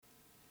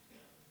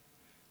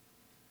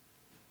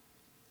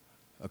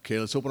Okay,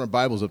 let's open our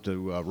Bibles up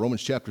to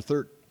Romans chapter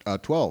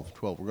 12.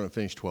 We're going to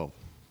finish 12.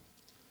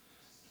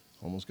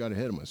 Almost got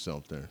ahead of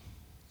myself there.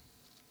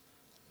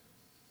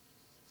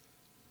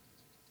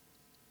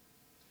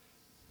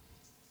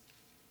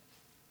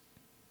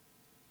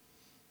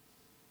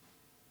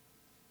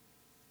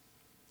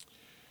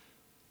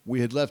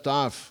 We had left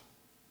off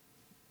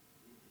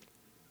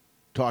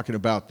talking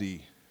about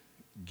the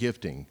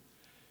gifting,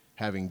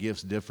 having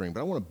gifts differing,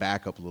 but I want to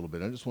back up a little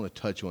bit. I just want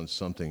to touch on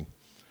something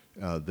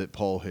that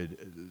Paul had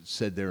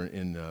said there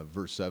in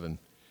verse 7,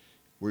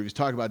 where he was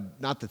talking about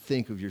not to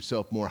think of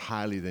yourself more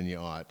highly than you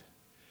ought.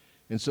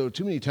 And so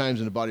too many times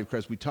in the body of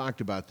Christ, we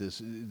talked about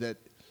this, that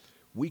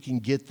we can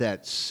get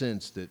that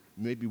sense that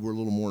maybe we're a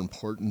little more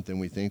important than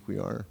we think we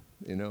are,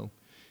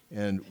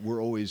 and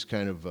we're always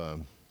kind of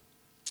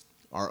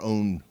our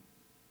own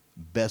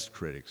best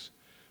critics,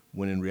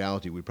 when in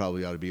reality we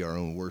probably ought to be our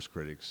own worst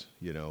critics,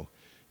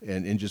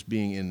 and just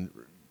being in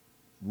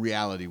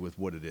reality with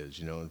what it is.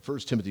 In 1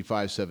 Timothy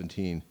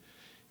 5:17,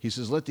 he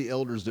says, "Let the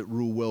elders that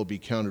rule well be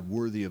counted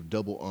worthy of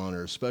double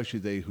honor, especially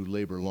they who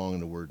labor long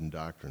in the word and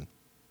doctrine."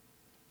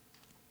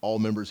 All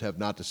members have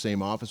not the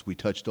same office. We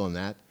touched on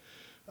that.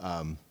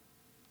 And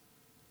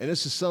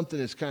this is something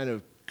that's kind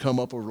of come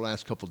up over the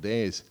last couple of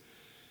days.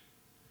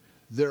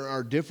 There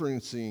are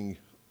differencing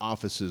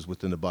offices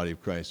within the body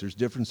of Christ. There's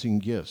differencing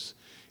gifts.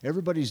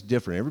 Everybody's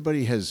different.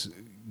 Everybody has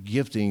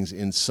giftings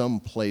in some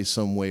place,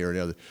 some way or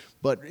another.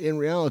 But in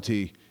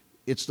reality,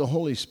 it's the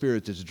Holy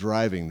Spirit that's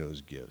driving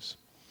those gifts.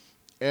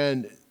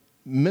 And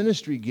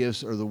ministry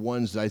gifts are the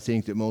ones that I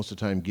think that most of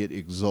the time get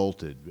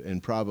exalted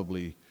and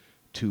probably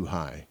too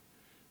high.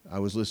 I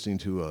was listening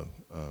to a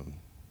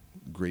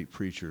great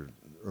preacher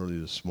early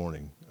this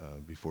morning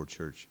before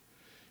church,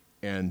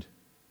 and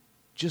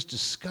just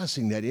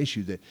discussing that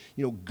issue that,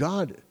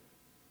 God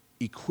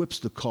equips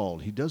the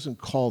called. He doesn't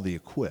call the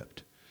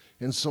equipped.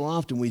 And so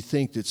often we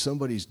think that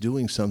somebody's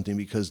doing something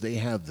because they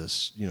have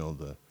this,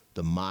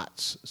 the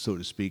mots, so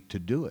to speak, to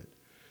do it.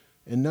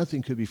 And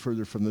nothing could be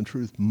further from the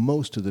truth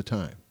most of the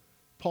time.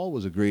 Paul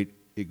was a great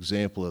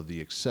example of the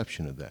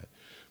exception of that.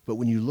 But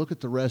when you look at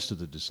the rest of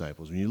the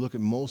disciples, when you look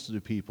at most of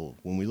the people,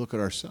 when we look at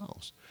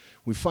ourselves,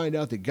 we find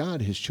out that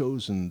God has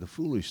chosen the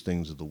foolish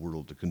things of the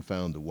world to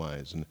confound the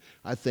wise. And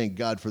I thank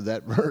God for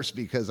that verse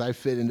because I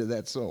fit into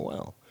that so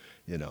well,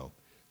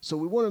 So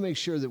we want to make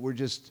sure that we're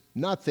just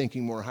not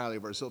thinking more highly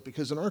of ourselves,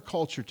 because in our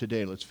culture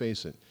today, let's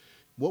face it,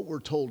 what we're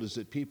told is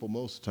that people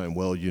most of the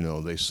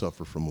time, they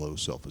suffer from low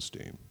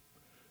self-esteem.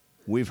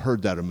 We've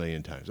heard that a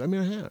million times. I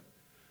mean, I have.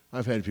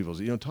 I've had people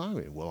say,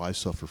 Tommy, I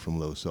suffer from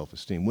low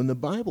self-esteem, when the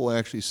Bible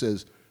actually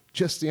says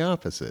just the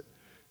opposite.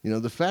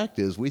 The fact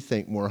is we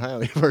think more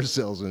highly of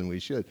ourselves than we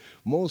should.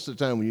 Most of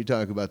the time when you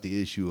talk about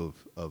the issue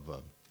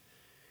of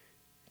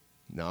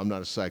now I'm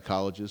not a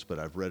psychologist, but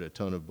I've read a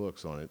ton of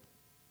books on it,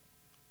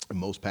 and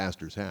most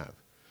pastors have.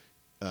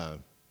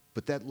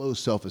 But that low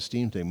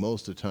self-esteem thing,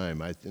 most of the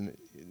time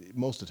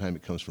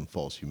it comes from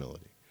false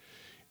humility.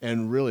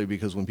 And really,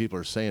 because when people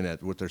are saying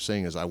that, what they're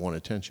saying is, I want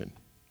attention.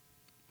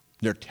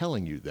 They're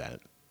telling you that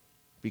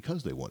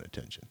because they want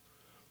attention.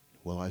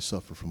 I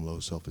suffer from low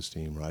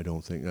self-esteem, or I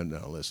don't think,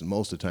 no, listen,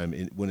 most of the time,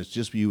 when it's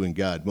just you and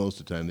God, most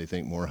of the time they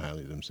think more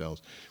highly of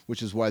themselves,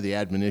 which is why the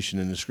admonition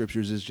in the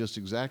scriptures is just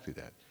exactly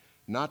that.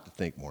 Not to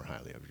think more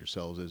highly of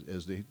yourselves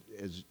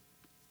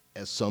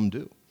as some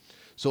do.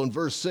 So in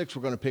verse 6,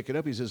 we're going to pick it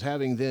up. He says,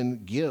 having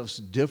then gifts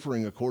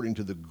differing according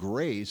to the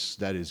grace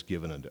that is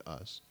given unto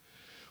us.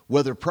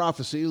 Whether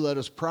prophecy, let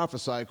us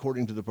prophesy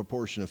according to the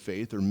proportion of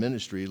faith, or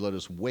ministry, let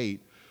us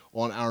wait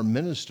on our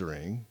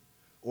ministering,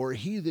 or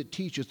he that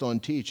teacheth on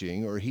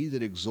teaching, or he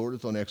that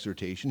exhorteth on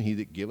exhortation, he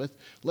that giveth,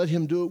 let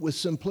him do it with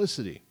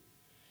simplicity.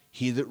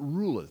 He that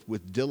ruleth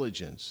with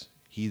diligence,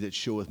 he that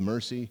showeth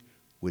mercy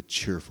with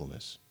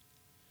cheerfulness.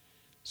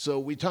 So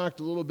we talked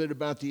a little bit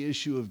about the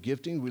issue of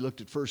gifting. We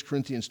looked at 1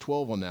 Corinthians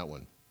 12 on that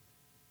one.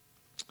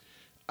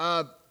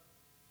 I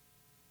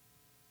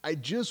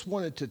just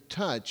wanted to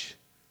touch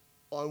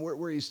on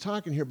where he's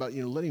talking here about,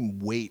 letting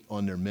wait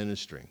on their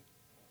ministering.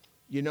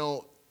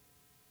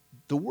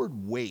 The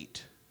word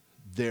wait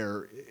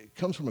there, it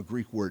comes from a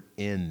Greek word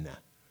en,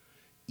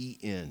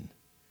 E-N.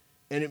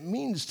 And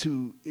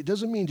it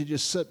doesn't mean to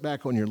just sit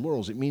back on your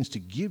laurels. It means to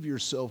give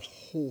yourself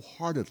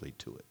wholeheartedly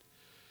to it.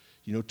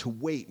 To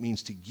wait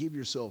means to give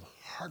yourself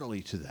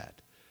heartily to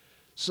that.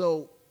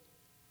 So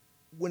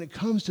when it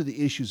comes to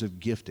the issues of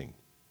gifting,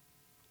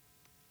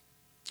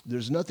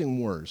 there's nothing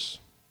worse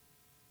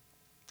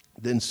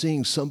than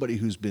seeing somebody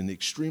who's been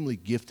extremely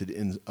gifted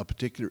in a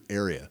particular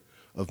area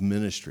of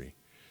ministry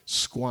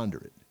squander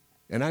it.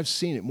 And I've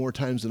seen it more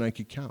times than I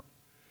could count.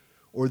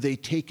 Or they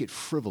take it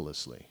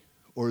frivolously,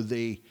 or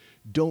they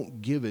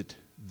don't give it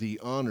the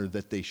honor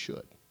that they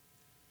should.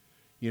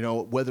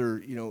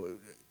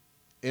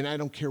 And I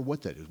don't care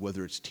what that is,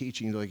 whether it's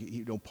teaching,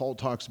 Paul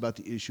talks about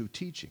the issue of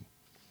teaching.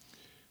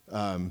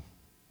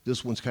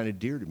 This one's kind of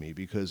dear to me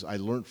because I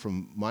learned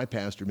from my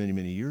pastor many,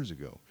 many years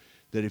ago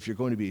that if you're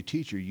going to be a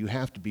teacher, you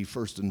have to be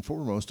first and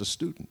foremost a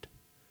student.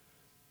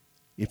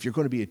 If you're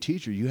going to be a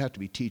teacher, you have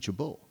to be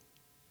teachable.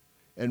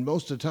 And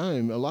most of the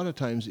time, a lot of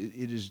times,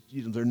 it is,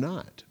 they're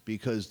not,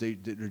 because they're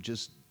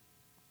just,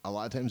 a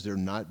lot of times they're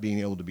not being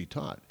able to be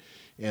taught.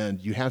 And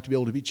you have to be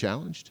able to be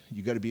challenged.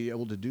 You got to be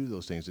able to do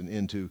those things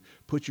and to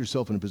put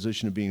yourself in a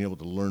position of being able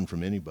to learn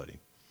from anybody.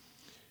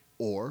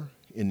 Or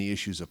in the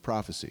issues of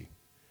prophecy.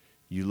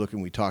 You look,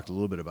 and we talked a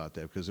little bit about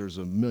that, because there's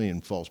a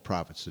million false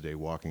prophets today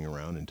walking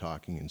around and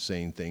talking and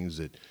saying things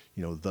that,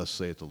 thus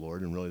saith the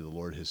Lord, and really the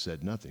Lord has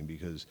said nothing,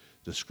 because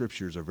the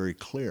scriptures are very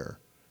clear,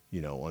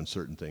 on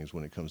certain things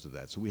when it comes to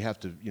that. So we have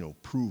to,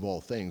 prove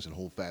all things and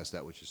hold fast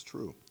that which is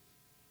true.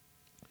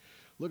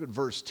 Look at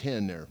verse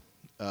 10 there.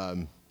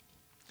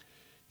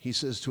 He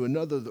says to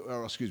another,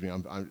 excuse me,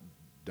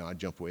 I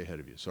jumped way ahead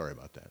of you. Sorry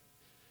about that.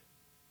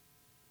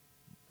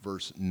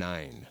 Verse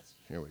 9.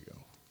 Here we go.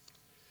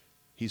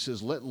 He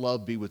says, let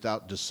love be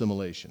without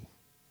dissimulation.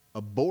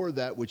 Abhor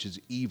that which is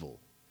evil.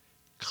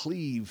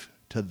 Cleave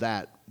to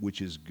that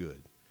which is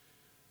good.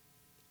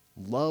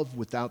 Love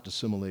without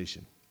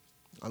dissimulation.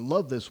 I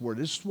love this word.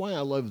 This is why I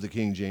love the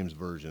King James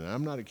Version.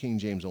 I'm not a King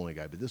James only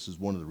guy, but this is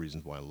one of the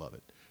reasons why I love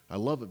it. I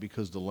love it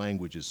because the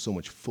language is so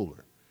much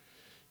fuller.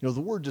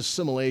 The word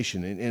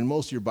dissimulation, in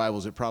most of your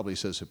Bibles, it probably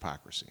says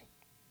hypocrisy.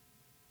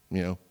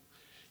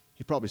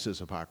 He probably says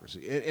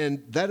hypocrisy.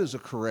 And that is a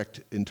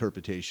correct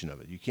interpretation of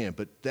it. You can't,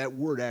 but that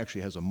word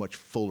actually has a much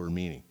fuller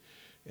meaning.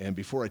 And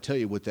before I tell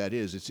you what that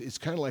is, it's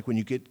kind of like when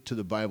you get to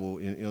the Bible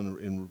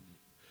in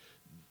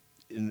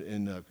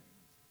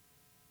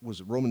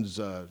was it Romans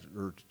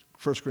or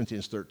 1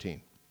 Corinthians 13,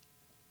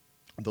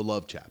 the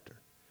love chapter,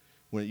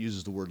 when it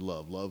uses the word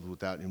love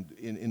without,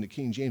 in the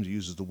King James, it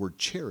uses the word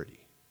charity.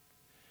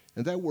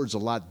 And that word's a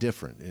lot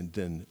different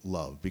than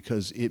love,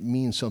 because it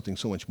means something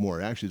so much more.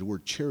 Actually, the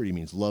word charity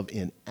means love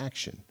in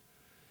action.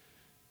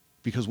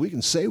 Because we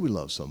can say we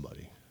love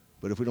somebody,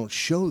 but if we don't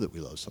show that we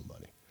love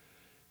somebody,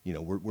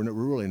 we're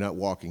really not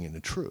walking in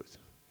the truth.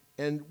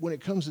 And when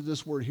it comes to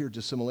this word here,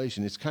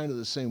 dissimulation, it's kind of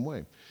the same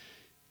way.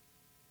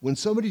 When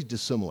somebody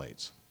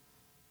dissimulates,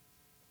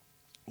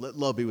 let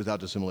love be without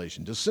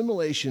dissimulation.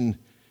 Dissimulation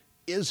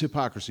is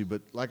hypocrisy,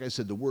 but like I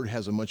said, the word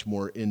has a much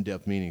more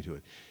in-depth meaning to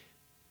it.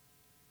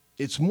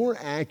 It's more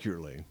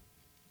accurately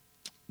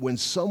when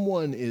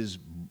someone is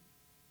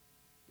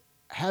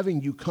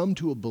having you come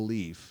to a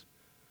belief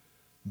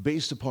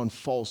based upon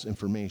false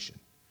information.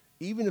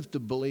 Even if the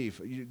belief,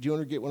 do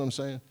you get what I'm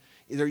saying?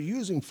 They're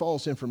using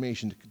false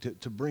information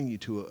to bring you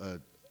to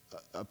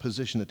a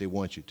position that they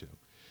want you to.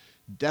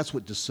 That's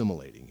what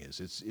dissimulating is.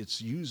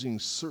 It's using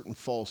certain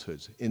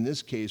falsehoods. In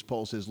this case,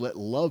 Paul says, let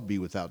love be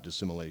without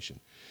dissimulation.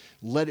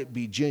 Let it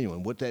be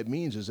genuine. What that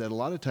means is that a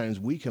lot of times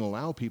we can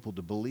allow people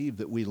to believe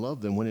that we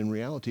love them when in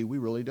reality we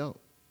really don't.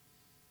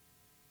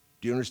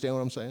 Do you understand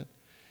what I'm saying?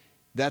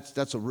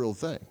 That's a real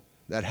thing.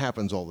 That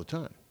happens all the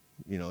time.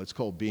 It's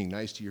called being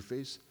nice to your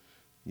face.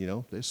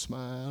 They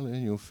smile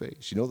in your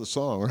face. You know the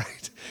song,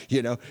 right?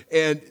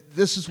 And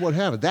this is what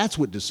happens. That's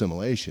what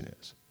dissimulation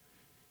is.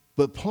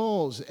 But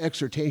Paul's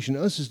exhortation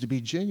to us is to be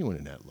genuine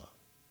in that love.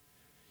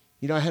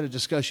 I had a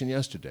discussion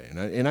yesterday,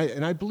 and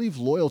I believe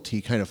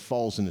loyalty kind of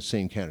falls in the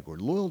same category.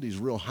 Loyalty is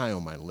real high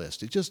on my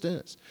list. It just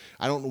is.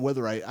 I don't know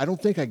whether I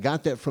don't think I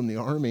got that from the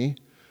Army.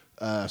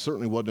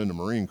 Certainly wasn't in the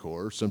Marine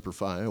Corps, Semper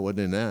Fi. I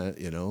wasn't in that,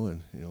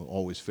 and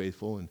always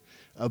faithful.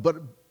 But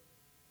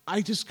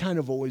I just kind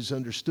of always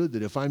understood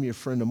that if I'm your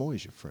friend, I'm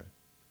always your friend.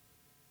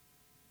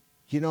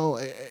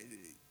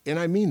 And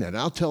I mean that.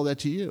 I'll tell that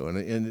to you.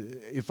 And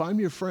if I'm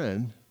your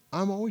friend,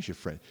 I'm always your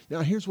friend.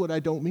 Now, here's what I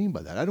don't mean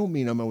by that. I don't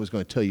mean I'm always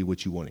going to tell you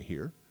what you want to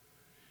hear.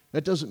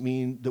 That doesn't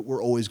mean that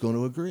we're always going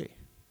to agree.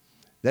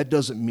 That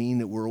doesn't mean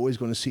that we're always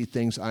going to see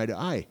things eye to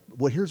eye.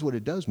 Well, here's what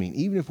it does mean.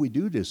 Even if we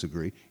do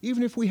disagree,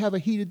 even if we have a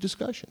heated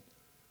discussion,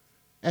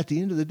 at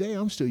the end of the day,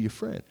 I'm still your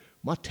friend.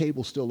 My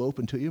table's still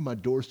open to you. My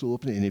door's still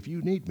open. And if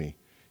you need me,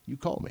 you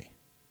call me.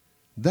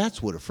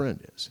 That's what a friend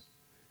is.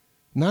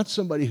 Not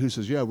somebody who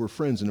says, yeah, we're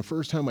friends, and the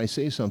first time I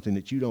say something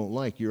that you don't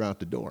like, you're out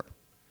the door.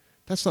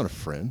 That's not a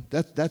friend.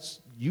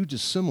 That's you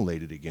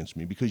dissimulated against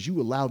me because you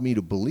allowed me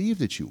to believe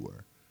that you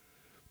were.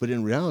 But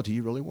in reality,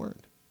 you really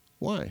weren't.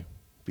 Why?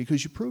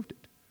 Because you proved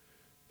it.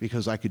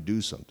 Because I could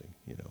do something,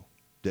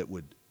 that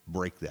would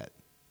break that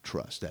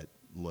trust, that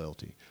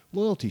loyalty.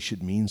 Loyalty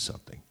should mean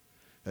something.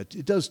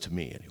 It does to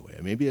me anyway.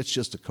 Maybe it's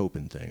just a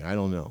coping thing. I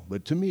don't know.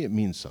 But to me, it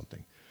means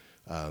something.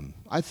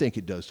 I think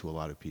it does to a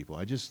lot of people.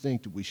 I just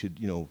think that we should,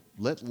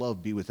 let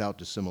love be without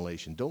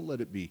dissimulation. Don't let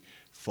it be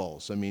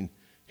false.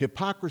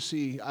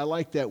 Hypocrisy, I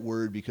like that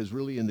word because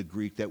really in the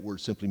Greek, that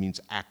word simply means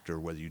actor,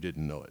 whether you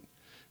didn't know it.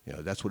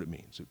 That's what it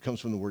means. It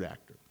comes from the word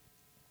actor.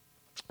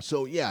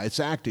 So, yeah, it's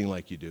acting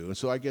like you do. And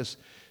so I guess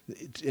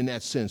it's in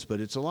that sense, but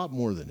it's a lot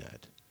more than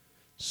that.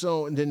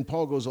 So, and then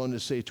Paul goes on to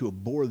say to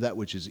abhor that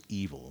which is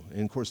evil.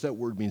 And, of course, that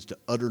word means to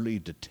utterly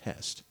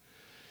detest.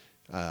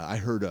 I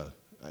heard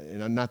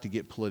and not to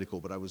get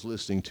political, but I was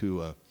listening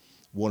to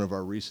one of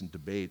our recent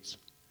debates,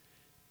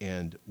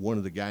 and one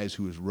of the guys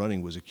who was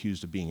running was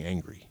accused of being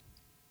angry.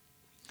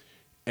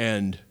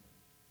 And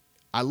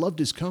I loved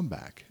his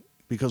comeback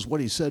because what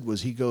he said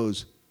was, he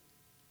goes,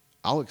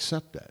 I'll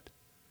accept that.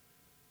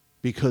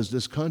 Because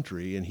this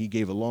country, and he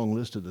gave a long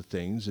list of the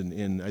things,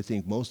 and I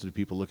think most of the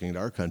people looking at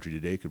our country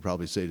today could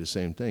probably say the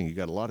same thing. You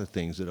got a lot of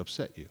things that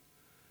upset you,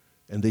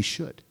 and they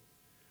should.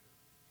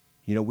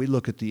 You know, we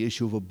look at the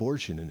issue of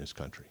abortion in this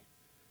country.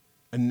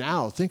 And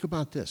now, think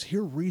about this.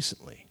 Here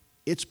recently,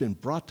 it's been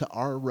brought to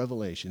our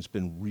revelation, it's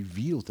been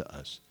revealed to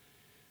us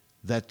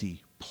that the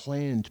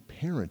Planned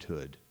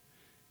Parenthood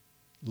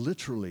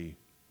literally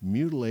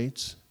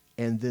mutilates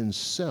and then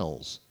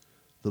sells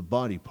the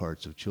body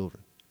parts of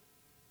children.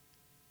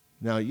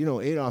 Now, you know,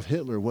 Adolf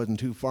Hitler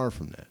wasn't too far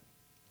from that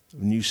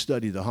when you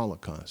study the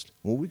Holocaust.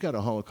 Well, we got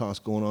a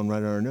Holocaust going on right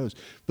on our nose,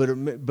 but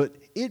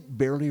it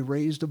barely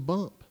raised a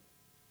bump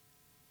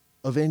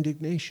of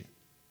indignation,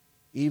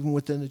 even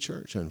within the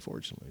church,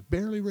 unfortunately.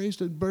 Barely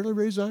raised an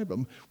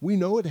eyebrow. We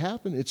know it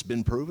happened. It's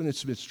been proven.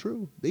 It's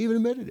true. They even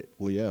admitted it.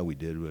 Well, yeah, we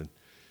did, but it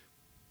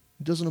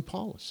doesn't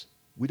appall us.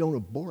 We don't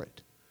abhor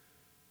it.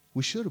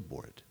 We should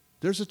abhor it.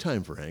 There's a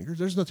time for anger.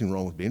 There's nothing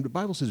wrong with being. The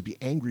Bible says be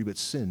angry, but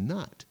sin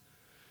not.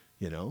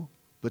 You know,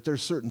 but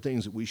there's certain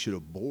things that we should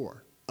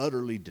abhor,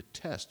 utterly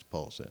detest,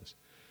 Paul says.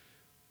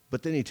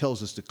 But then he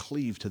tells us to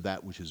cleave to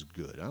that which is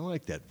good. I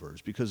like that verse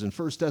because in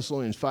 1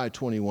 Thessalonians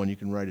 5:21, you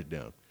can write it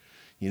down.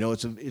 You know,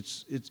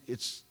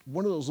 it's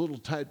one of those little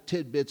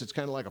tidbits. It's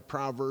kind of like a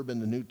proverb in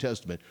the New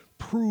Testament.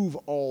 Prove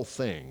all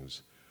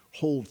things.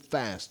 Hold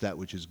fast that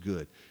which is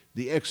good.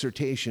 The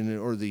exhortation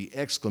or the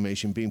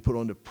exclamation being put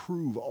on to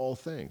prove all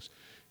things.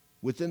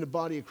 Within the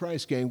body of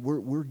Christ, gang,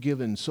 we're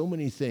given so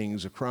many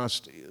things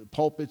across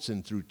pulpits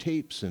and through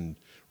tapes and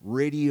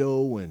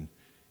radio and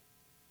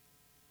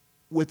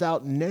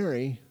without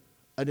nary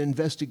an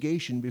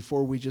investigation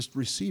before we just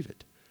receive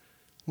it.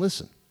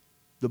 Listen,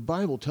 the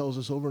Bible tells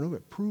us over and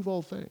over, prove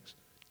all things.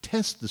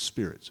 Test the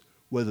spirits,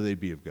 whether they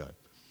be of God.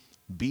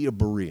 Be a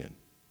Berean.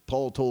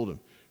 Paul told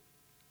him,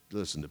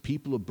 listen, the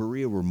people of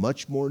Berea were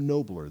much more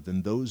nobler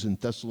than those in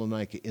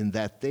Thessalonica in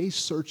that they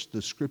searched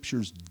the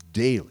scriptures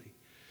daily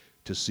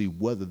to see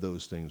whether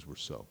those things were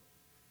so.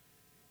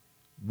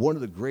 One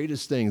of the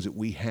greatest things that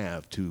we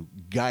have to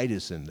guide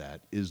us in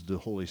that is the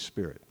Holy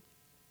Spirit.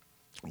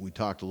 We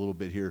talked a little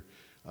bit here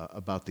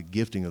about the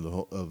gifting of the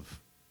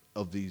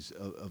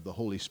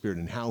Holy Spirit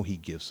and how he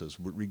gifts us,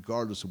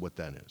 regardless of what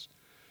that is.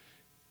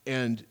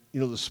 And, you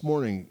know, this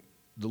morning,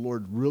 the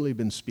Lord really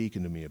been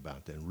speaking to me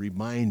about that,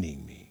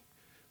 reminding me,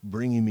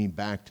 bringing me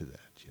back to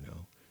that, you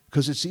know,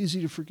 because it's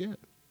easy to forget.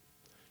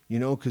 You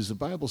know, because the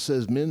Bible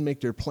says men make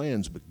their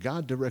plans, but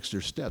God directs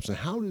their steps. And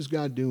how does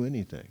God do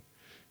anything?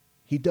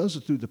 He does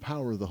it through the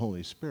power of the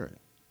Holy Spirit.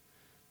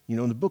 You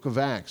know, in the book of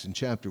Acts in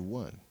chapter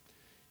 1,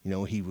 you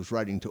know, he was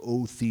writing to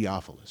O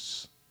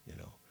Theophilus, you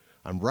know.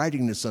 I'm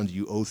writing this unto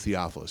you, O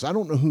Theophilus. I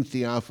don't know who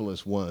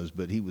Theophilus was,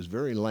 but he was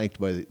very liked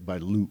by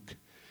Luke,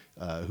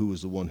 who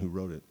was the one who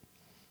wrote it.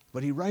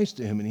 But he writes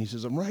to him and he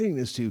says, I'm writing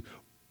this to you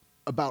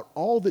about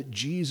all that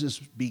Jesus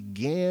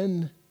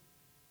began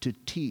to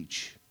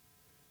teach,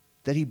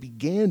 that he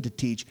began to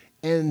teach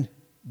and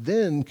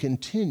then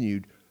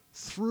continued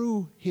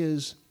through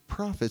his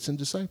prophets and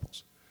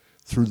disciples,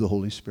 through the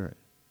Holy Spirit.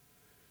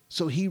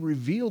 So he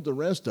revealed the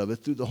rest of it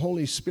through the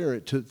Holy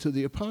Spirit to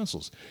the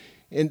apostles.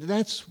 And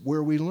that's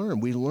where we learn.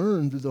 We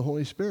learn through the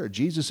Holy Spirit.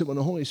 Jesus said when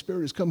the Holy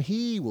Spirit has come,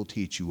 he will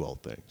teach you all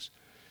things.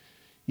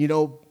 You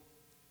know,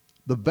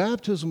 the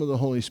baptism of the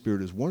Holy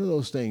Spirit is one of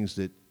those things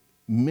that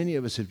many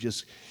of us have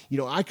just, you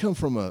know, I come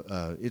from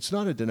it's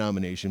not a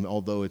denomination,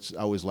 although I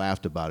always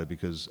laughed about it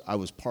because I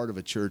was part of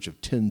a church of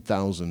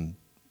 10,000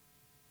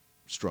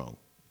 strong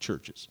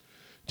churches,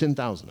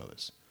 10,000 of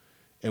us.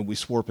 And we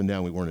swore up and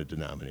down we weren't a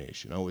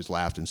denomination. I always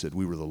laughed and said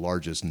we were the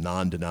largest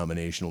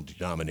non-denominational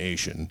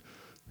denomination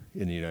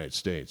in the United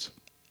States.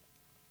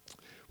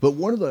 But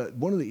one of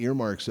the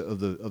earmarks of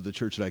the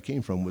church that I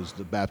came from was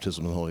the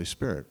baptism of the Holy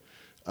Spirit.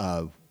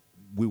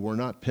 We were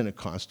not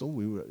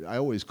Pentecostal. I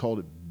always called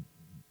it,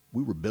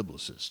 we were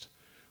Biblicist.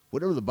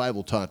 Whatever the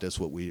Bible taught, that's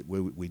what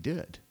we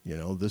did. You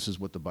know, this is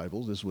what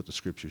this is what the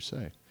scriptures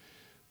say.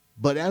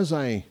 But as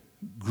I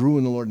grew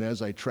in the Lord and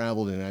as I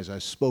traveled and as I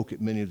spoke at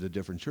many of the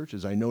different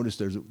churches, I noticed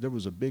there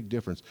was a big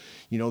difference.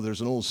 You know,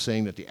 there's an old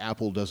saying that the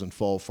apple doesn't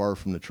fall far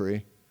from the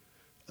tree.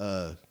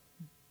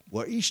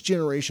 Well, each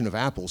generation of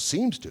apples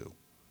seems to.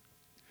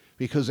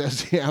 Because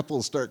as the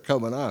apples start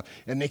coming off,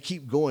 and they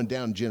keep going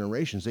down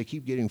generations, they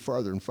keep getting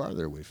farther and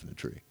farther away from the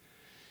tree.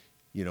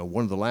 You know,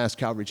 one of the last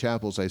Calvary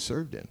chapels I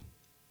served in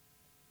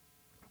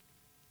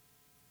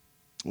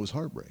was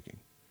heartbreaking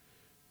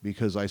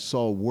because I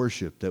saw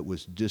worship that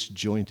was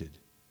disjointed.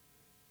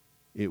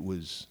 It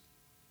was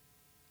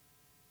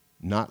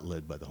not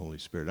led by the Holy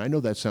Spirit. I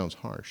know that sounds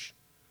harsh,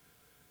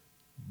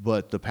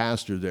 but the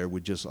pastor there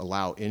would just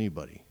allow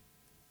anybody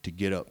to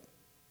get up.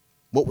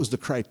 What was the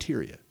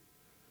criteria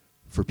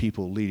for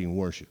people leading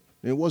worship?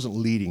 And it wasn't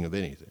leading of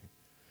anything.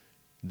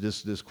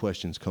 This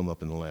question's come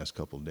up in the last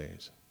couple of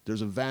days.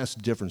 There's a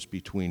vast difference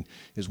between,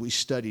 as we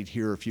studied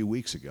here a few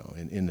weeks ago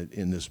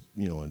in this,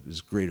 you know, in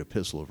this great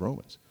epistle of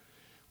Romans,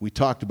 we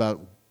talked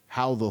about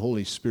how the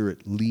Holy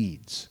Spirit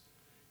leads.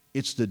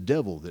 It's the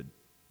devil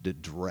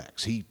that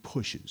directs. He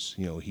pushes,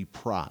 you know, he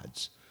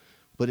prods.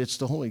 but it's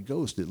the Holy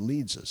Ghost that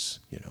leads us,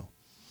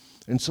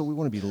 And so we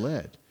want to be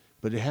led,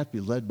 but it has to be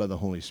led by the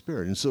Holy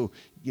Spirit. And so,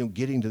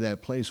 getting to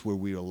that place where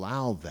we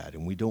allow that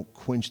and we don't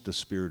quench the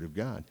Spirit of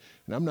God.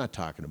 And I'm not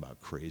talking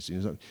about crazy.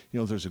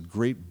 There's a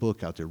great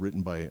book out there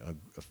written by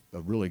a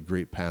really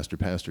great pastor,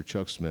 Pastor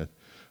Chuck Smith,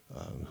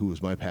 who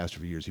was my pastor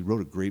for years. He wrote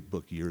a great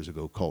book years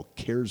ago called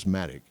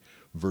Charismatic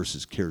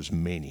versus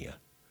Charismania.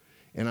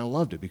 And I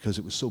loved it because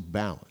it was so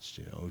balanced,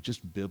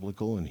 just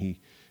biblical. And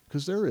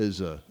because there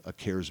is a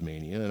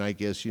charismania, and I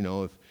guess,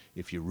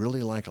 if you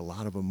really like a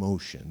lot of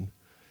emotion,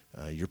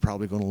 you're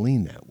probably going to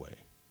lean that way.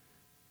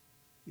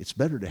 It's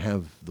better to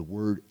have the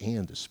Word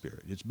and the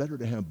Spirit. It's better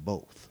to have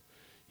both.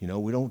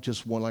 We don't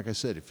just want, like I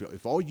said,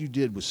 if all you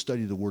did was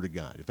study the Word of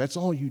God, if that's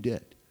all you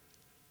did,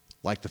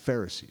 like the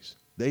Pharisees,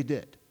 they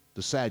did,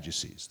 the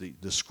Sadducees,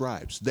 the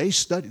scribes, they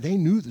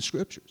knew the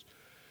Scriptures.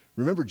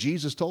 Remember,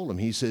 Jesus told them,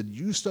 he said,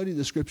 you study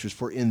the Scriptures,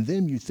 for in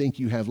them you think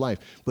you have life.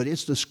 But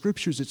it's the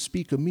Scriptures that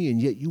speak of me,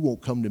 and yet you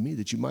won't come to me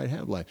that you might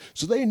have life.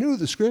 So they knew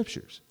the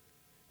Scriptures.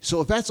 So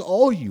if that's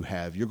all you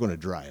have, you're going to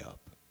dry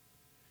up.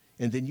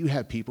 And then you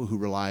have people who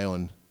rely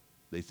on,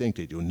 they think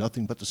they do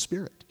nothing but the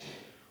Spirit.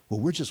 Well,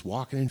 we're just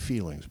walking in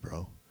feelings,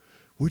 bro.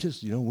 We're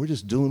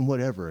just doing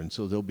whatever. And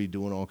so they'll be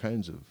doing all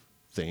kinds of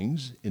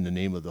things in the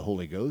name of the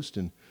Holy Ghost.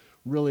 And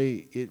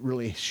it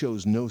really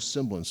shows no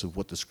semblance of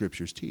what the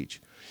Scriptures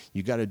teach.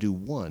 You got to do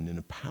one in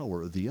the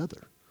power of the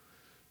other.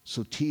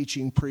 So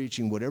teaching,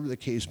 preaching, whatever the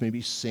case may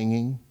be,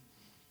 singing,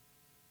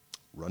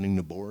 running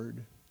the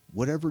board,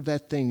 whatever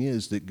that thing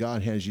is that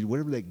God has you,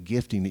 whatever that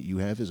gifting that you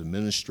have is,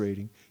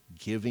 administrating,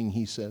 giving,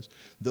 he says,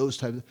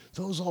 those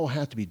all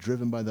have to be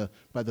driven by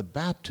the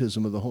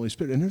baptism of the Holy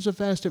Spirit. And there's a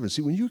vast difference.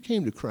 See, when you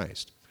came to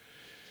Christ,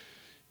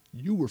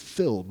 you were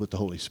filled with the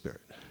Holy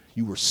Spirit.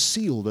 You were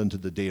sealed unto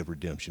the day of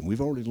redemption. We've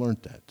already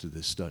learned that through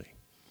this study.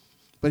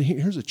 But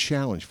here's a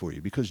challenge for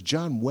you, because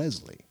John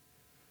Wesley,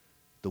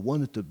 the one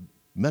that the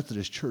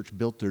Methodist Church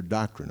built their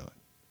doctrine on,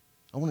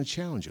 I want to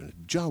challenge you.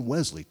 John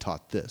Wesley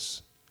taught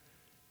this,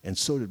 and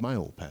so did my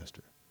old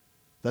pastor,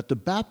 that the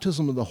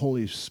baptism of the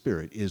Holy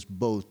Spirit is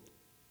both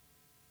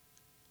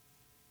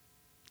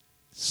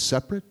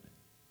separate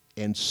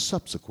and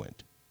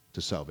subsequent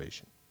to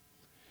salvation.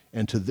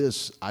 And to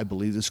this, I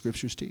believe the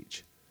Scriptures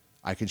teach.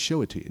 I can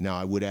show it to you. Now,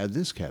 I would add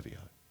this caveat.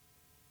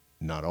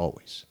 Not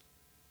always,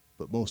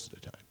 but most of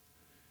the time.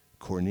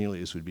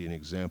 Cornelius would be an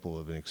example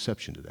of an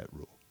exception to that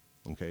rule.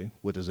 Okay?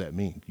 What does that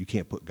mean? You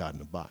can't put God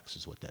in a box,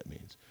 is what that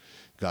means.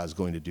 God's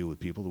going to deal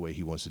with people the way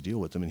he wants to deal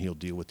with them, and he'll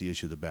deal with the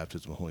issue of the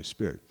baptism of the Holy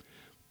Spirit.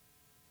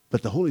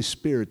 But the Holy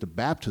Spirit, the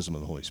baptism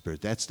of the Holy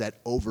Spirit, that's that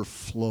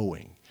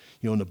overflowing.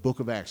 In the book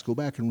of Acts, go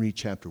back and read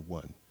chapter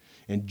 1.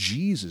 And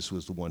Jesus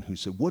was the one who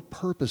said, what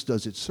purpose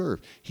does it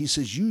serve? He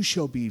says, you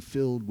shall be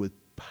filled with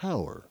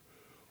power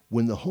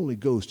when the Holy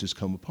Ghost has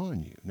come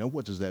upon you. Now,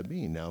 what does that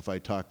mean? Now, if I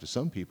talk to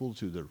some people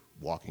who they're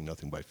walking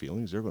nothing by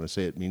feelings, they're going to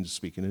say it means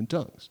speaking in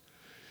tongues.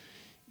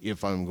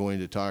 If I'm going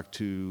to talk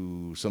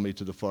to somebody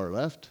to the far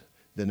left,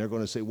 then they're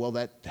going to say, well,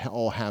 that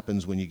all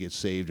happens when you get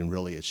saved, and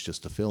really it's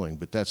just a filling.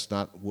 But that's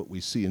not what we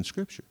see in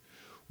Scripture.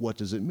 What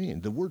does it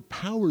mean? The word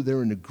power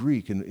there in the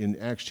Greek in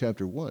Acts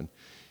chapter 1,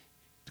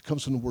 it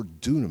comes from the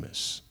word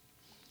dunamis.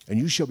 And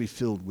you shall be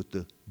filled with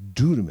the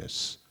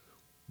dunamis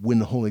when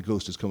the Holy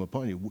Ghost has come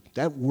upon you.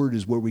 That word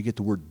is where we get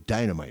the word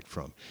dynamite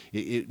from.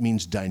 It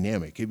means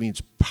dynamic. It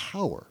means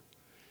power.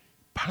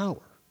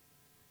 Power.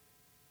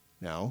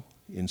 Now,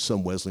 in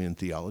some Wesleyan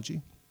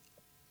theology,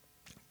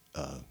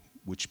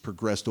 which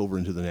progressed over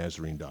into the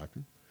Nazarene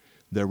doctrine,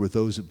 there were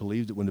those that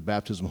believed that when the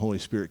baptism of the Holy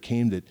Spirit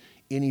came, that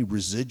any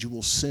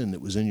residual sin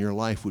that was in your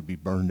life would be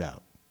burned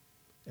out,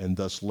 and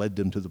thus led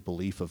them to the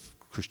belief of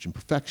Christian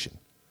perfection.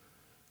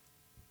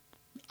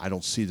 I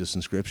don't see this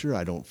in Scripture.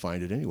 I don't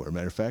find it anywhere.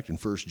 Matter of fact, in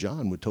 1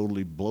 John would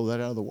totally blow that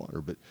out of the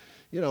water. But,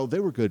 they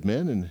were good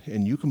men,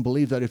 and you can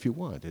believe that if you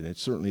want, and it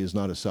certainly is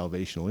not a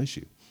salvational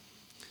issue.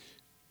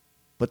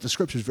 But the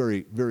Scripture is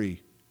very,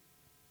 very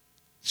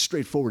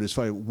straightforward as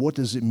far as what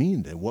does it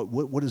mean then?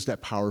 What is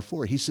that power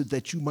for? He said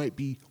that you might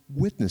be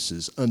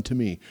witnesses unto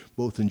me,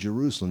 both in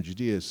Jerusalem,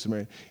 Judea,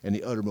 Samaria, and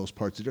the uttermost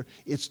parts of the earth.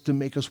 It's to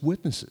make us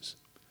witnesses.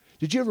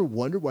 Did you ever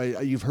wonder why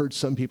you've heard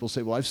some people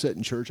say, well, I've sat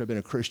in church, I've been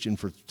a Christian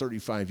for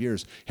 35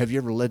 years. Have you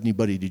ever led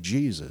anybody to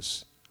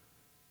Jesus?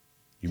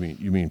 You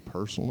mean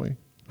personally?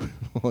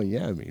 Well,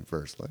 yeah, I mean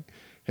personally.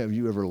 Have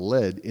you ever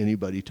led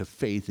anybody to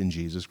faith in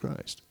Jesus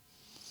Christ?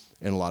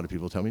 And a lot of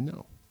people tell me,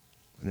 no,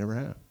 I never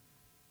have.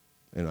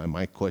 And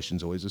my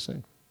question's always the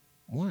same.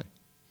 Why?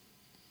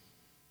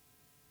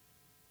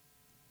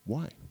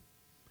 Why?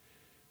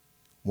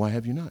 Why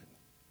have you not?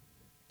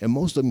 And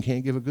most of them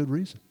can't give a good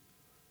reason.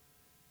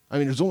 I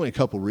mean, there's only a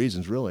couple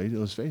reasons, really.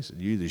 Let's face it.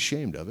 You're either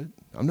ashamed of it.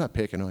 I'm not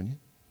picking on you.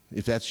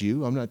 If that's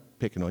you, I'm not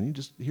picking on you.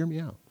 Just hear me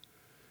out.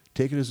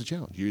 Take it as a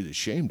challenge. You're either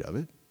ashamed of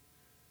it,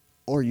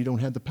 or you don't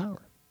have the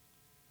power.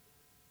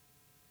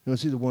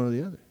 It's either one or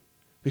the other.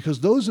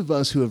 Because those of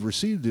us who have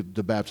received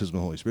the baptism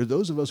of the Holy Spirit,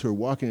 those of us who are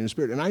walking in the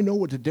Spirit, and I know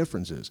what the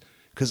difference is,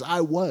 because I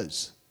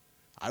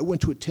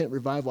went to a tent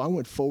revival. I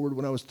went forward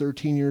when I was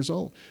 13 years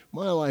old.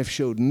 My life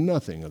showed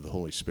nothing of the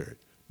Holy Spirit.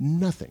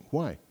 Nothing.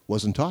 Why?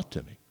 Wasn't taught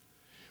to me.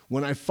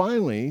 When I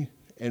finally,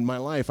 and my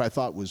life I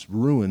thought was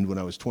ruined when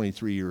I was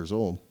 23 years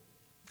old,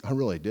 I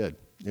really did.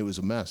 It was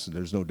a mess, and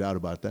there's no doubt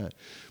about that.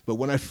 But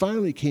when I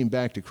finally came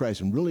back to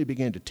Christ and really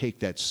began to take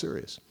that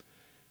serious,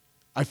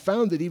 I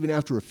found that even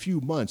after a few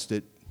months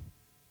that,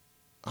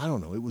 I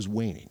don't know, it was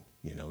waning.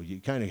 You know, you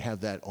kind of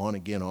have that on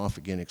again, off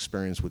again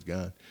experience with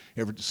God.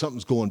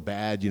 Something's going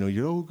bad,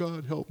 you're, oh,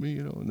 God, help me,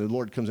 and the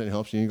Lord comes in and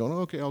helps you, and you're going,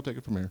 okay, I'll take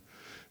it from here.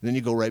 And then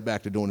you go right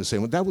back to doing the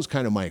same. Well, that was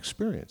kind of my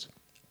experience.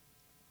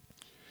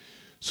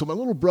 So my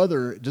little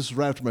brother, this was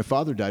right after my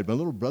father died, my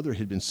little brother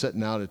had been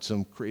setting out at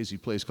some crazy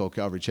place called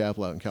Calvary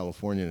Chapel out in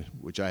California,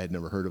 which I had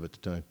never heard of at the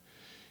time.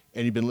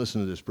 And he'd been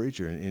listening to this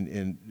preacher,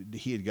 and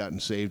he had gotten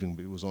saved and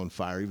was on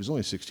fire. He was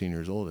only 16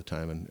 years old at the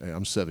time, and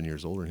I'm 7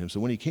 years older than him. So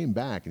when he came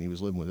back and he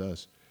was living with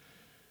us,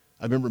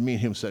 I remember me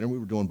and him sitting there, we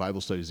were doing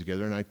Bible studies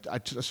together, and I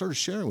started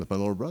sharing with my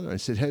little brother. I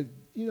said, hey,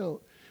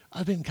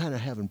 I've been kind of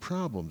having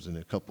problems in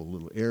a couple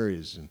little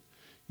areas, and,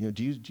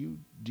 do you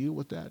deal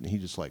with that? And he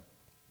just like,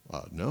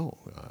 no,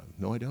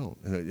 I don't.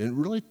 And it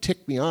really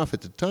ticked me off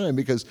at the time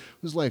because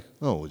it was like,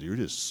 oh, well, you're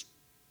just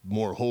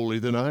more holy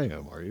than I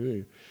am, are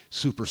you?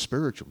 Super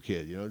spiritual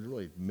kid, it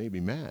really made me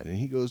mad. And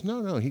he goes,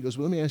 no. He goes,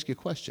 well, let me ask you a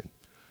question.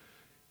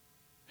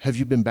 Have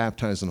you been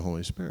baptized in the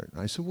Holy Spirit?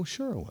 And I said, well,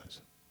 sure I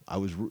was.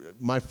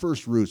 My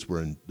first roots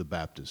were in the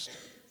Baptist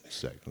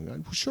sect.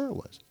 Well, sure I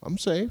was. I'm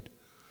saved.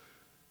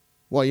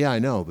 Well, yeah, I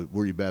know, but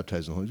were you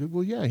baptized in the Holy Spirit?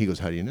 Well, yeah. He goes,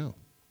 how do you know?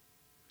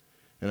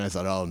 And I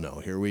thought, oh, no,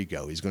 here we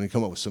go. He's going to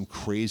come up with some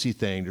crazy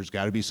thing. There's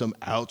got to be some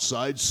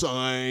outside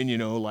sign,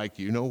 like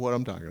you know what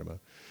I'm talking about.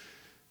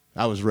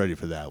 I was ready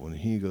for that one.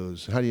 He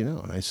goes, how do you know?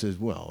 And I said,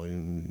 well,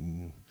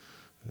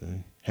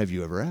 have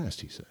you ever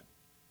asked? He said,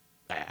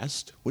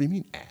 asked? What do you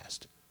mean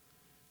asked?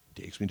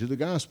 He takes me to the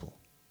gospel.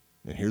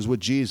 And here's what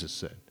Jesus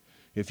said.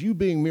 If you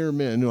being mere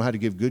men know how to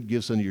give good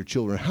gifts unto your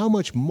children, how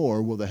much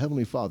more will the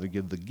Heavenly Father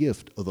give the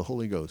gift of the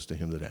Holy Ghost to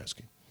him that asks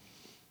him?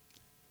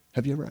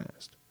 Have you ever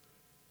asked?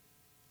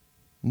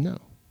 No,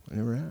 I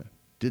never had.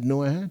 Didn't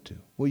know I had to.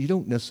 Well, you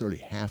don't necessarily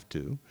have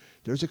to.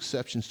 There's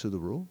exceptions to the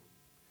rule.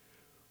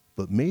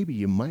 But maybe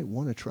you might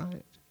want to try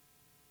it.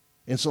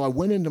 And so I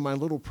went into my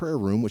little prayer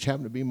room, which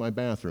happened to be my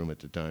bathroom at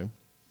the time.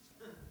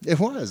 It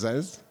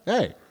was.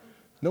 Hey,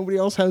 nobody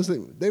else has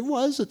it. It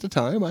was at the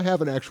time. I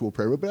have an actual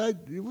prayer room, but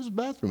it was a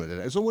bathroom at the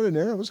time. So I went in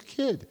there. I was a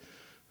kid.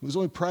 It was the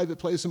only private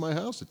place in my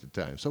house at the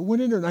time. So I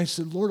went in there and I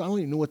said, Lord, I don't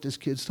even know what this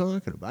kid's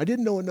talking about. I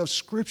didn't know enough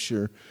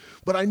scripture,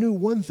 but I knew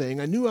one thing.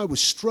 I knew I was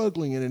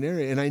struggling in an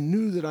area, and I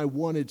knew that I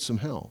wanted some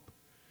help.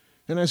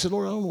 And I said,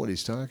 Lord, I don't know what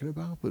he's talking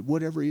about, but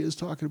whatever he is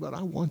talking about,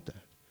 I want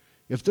that.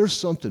 If there's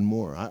something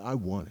more, I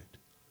want it.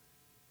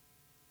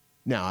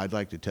 Now, I'd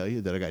like to tell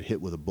you that I got hit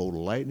with a bolt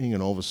of lightning,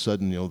 and all of a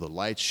sudden, the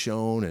lights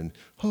shone, and,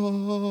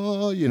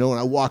 and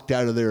I walked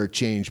out of there a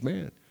changed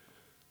man.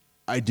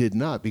 I did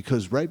not,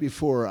 because right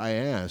before I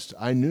asked,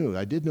 I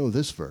did know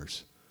this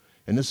verse.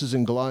 And this is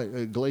in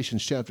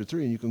Galatians chapter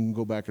 3, and you can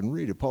go back and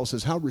read it. Paul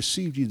says, how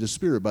received ye the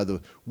Spirit? By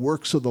the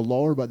works of the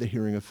law or by the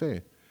hearing of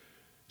faith?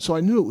 So I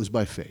knew it was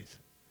by faith.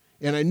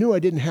 And I knew I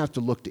didn't have to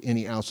look to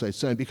any outside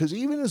sign, because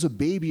even as a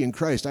baby in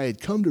Christ, I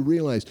had come to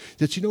realize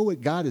that,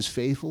 what, God is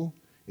faithful,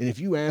 and if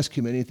you ask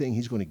him anything,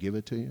 he's going to give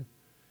it to you.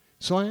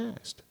 So I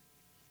asked.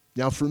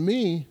 Now, for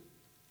me,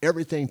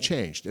 everything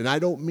changed. And I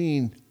don't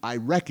mean I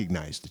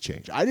recognized the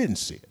change. I didn't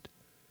see it,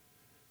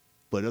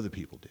 but other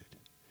people did.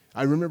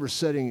 I remember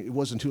it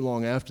wasn't too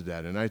long after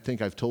that, and I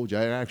think I've told you,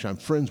 I'm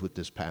friends with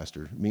this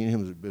pastor. Me and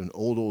him have been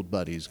old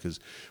buddies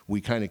because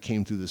we kind of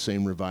came through the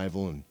same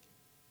revival, and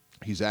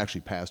he's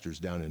actually pastors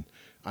down in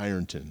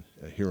Ironton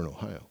here in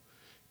Ohio.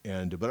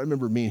 But I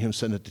remember me and him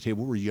sitting at the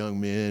table. We're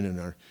young men,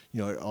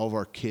 and all of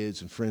our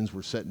kids and friends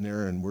were sitting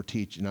there, and we're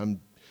teaching.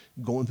 I'm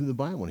going through the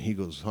Bible, and he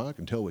goes, I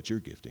can tell what your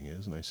gifting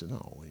is. And I said,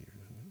 oh,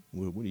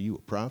 what are you,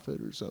 a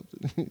prophet or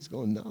something? He's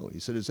going, no. He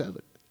said, it's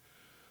evident.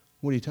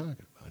 What are you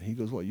talking about? And he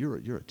goes, well, you're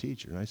a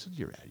teacher. And I said,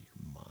 you're out of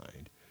your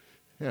mind.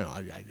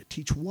 I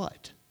teach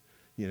what?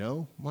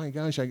 My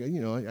gosh,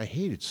 I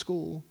hated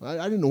school.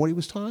 I didn't know what he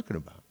was talking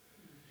about.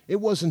 It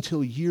wasn't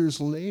until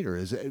years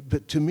later,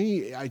 but to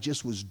me, I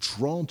just was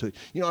drawn to it.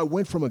 I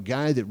went from a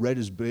guy that read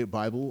his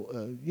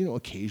Bible,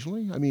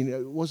 occasionally. I mean,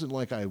 it wasn't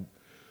like I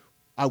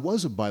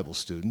was a Bible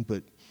student,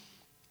 but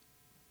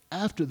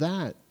after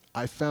that,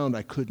 I found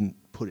I couldn't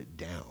put it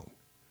down.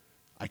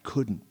 I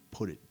couldn't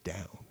put it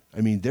down. I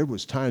mean, there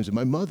was times, and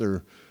my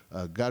mother,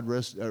 God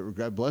bless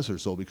her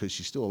soul, because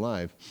she's still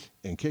alive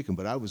and kicking,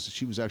 but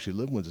she was actually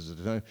living with us at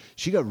the time.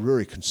 She got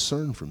very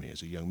concerned for me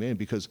as a young man,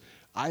 because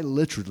I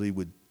literally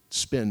would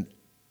spend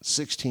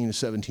 16 to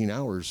 17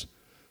 hours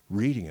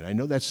reading it. I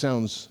know that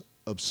sounds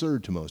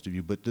absurd to most of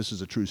you, but this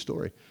is a true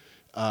story.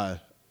 I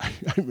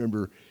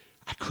remember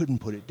I couldn't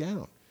put it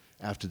down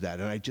after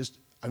that. And I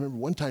remember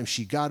one time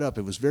she got up.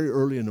 It was very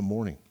early in the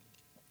morning.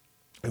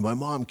 And my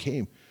mom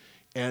came.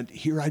 And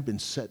here I'd been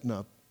setting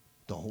up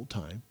the whole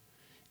time.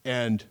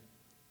 And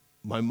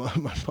my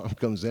mom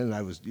comes in, and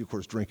I was, of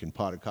course, drinking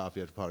pot of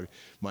coffee after pot of,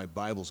 my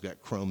Bible's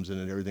got crumbs in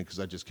it and everything, because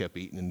I just kept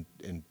eating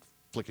and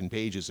flicking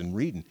pages and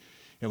reading.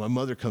 And my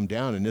mother come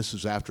down, and this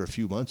was after a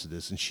few months of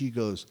this, and she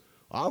goes,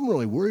 I'm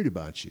really worried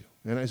about you.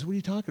 And I said, what are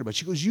you talking about?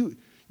 She goes,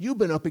 you've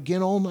been up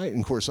again all night.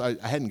 And of course, I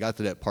hadn't got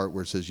to that part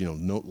where it says,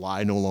 no,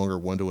 lie no longer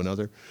one to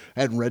another.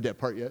 I hadn't read that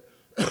part yet.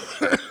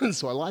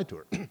 So I lied to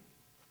her.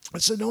 I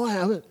said, no, I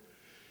haven't.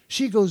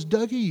 She goes,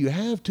 Dougie, you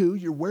have to.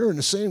 You're wearing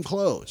the same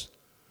clothes.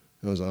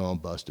 And I was like, oh, I'm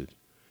busted,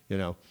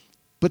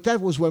 But that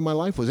was where my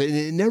life was. And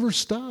it never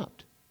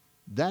stopped.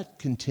 That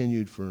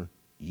continued for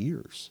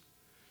years.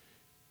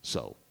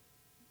 So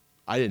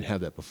I didn't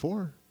have that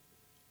before.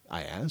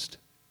 I asked.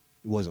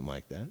 It wasn't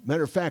like that.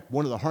 Matter of fact,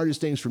 one of the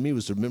hardest things for me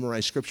was to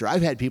memorize Scripture.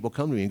 I've had people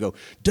come to me and go,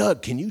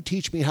 Doug, can you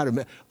teach me how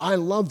to I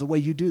love the way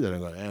you do that. I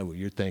go, well,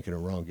 you're thinking the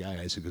wrong guy.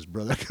 I said, because,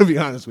 brother, I can be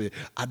honest with you,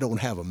 I don't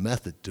have a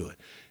method to it.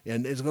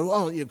 And it's like,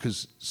 well,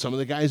 because some of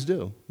the guys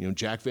do.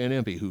 Jack Van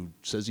Impe, who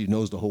says he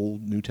knows the whole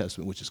New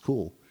Testament, which is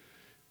cool,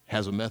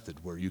 has a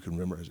method where you can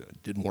memorize it.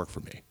 It didn't work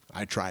for me.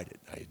 I tried it.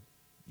 I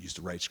used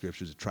to write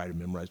scriptures to try to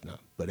memorize them.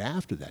 But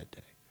after that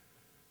day,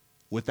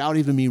 without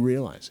even me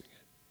realizing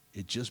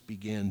it just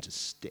began to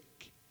stick.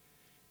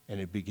 And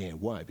it began.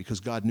 Why?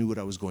 Because God knew what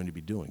I was going to be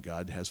doing.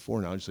 God has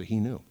foreknowledge, so he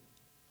knew.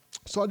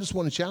 So I just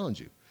want to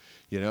challenge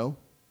you.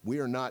 We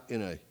are not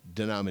in a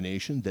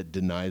denomination that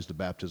denies the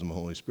baptism of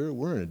the Holy Spirit.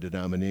 We're in a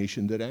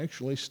denomination that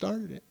actually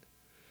started it.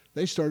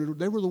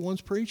 They were the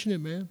ones preaching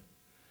it, man.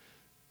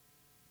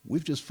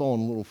 We've just fallen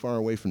a little far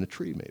away from the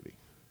tree, maybe.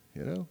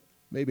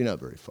 Maybe not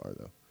very far,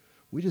 though.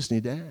 We just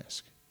need to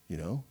ask,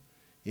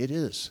 It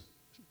is.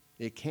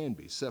 It can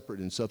be separate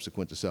and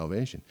subsequent to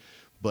salvation.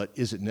 But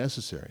is it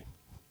necessary?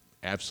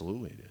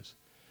 Absolutely it is.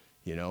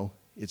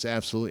 It's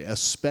absolutely,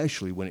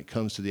 especially when it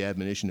comes to the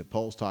admonition that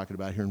Paul's talking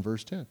about here in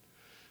verse 10.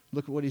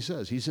 Look at what he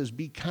says. He says,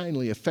 be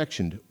kindly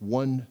affectioned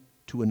one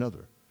to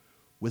another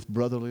with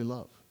brotherly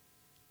love,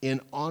 in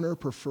honor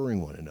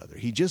preferring one another.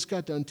 He just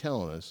got done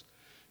telling us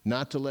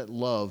not to let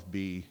love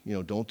be,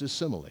 don't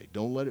dissimulate.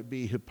 Don't let it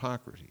be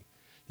hypocrisy,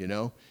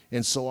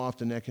 And so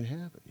often that can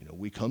happen.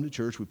 We come to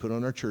church, we put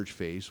on our church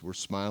face, we're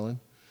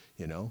smiling,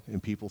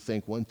 and people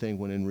think one thing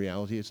when in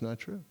reality it's not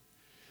true.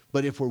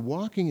 But if we're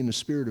walking in the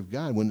Spirit of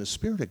God, when the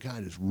Spirit of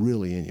God is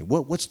really in you,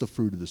 what's the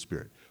fruit of the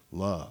Spirit?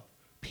 Love,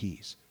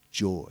 peace,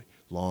 joy,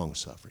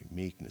 long-suffering,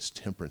 meekness,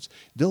 temperance.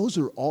 Those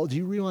are all, do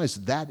you realize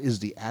that is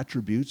the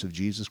attributes of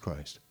Jesus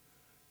Christ?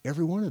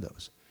 Every one of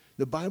those.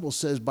 The Bible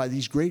says, by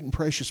these great and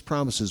precious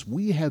promises,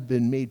 we have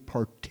been made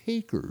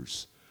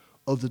partakers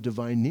of the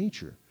divine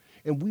nature.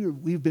 And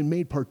we've been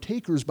made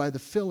partakers by the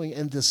filling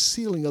and the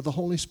sealing of the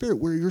Holy Spirit,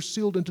 where you're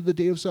sealed into the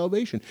day of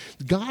salvation.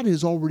 God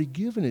has already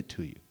given it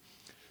to you.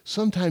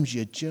 Sometimes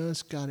you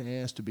just got to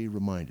ask to be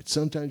reminded.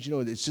 Sometimes,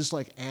 it's just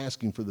like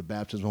asking for the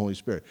baptism of the Holy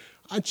Spirit.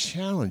 I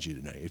challenge you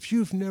tonight. If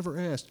you've never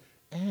asked,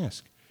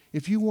 ask.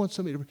 If you want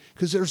somebody to,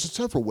 because there's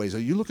several ways.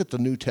 You look at the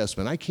New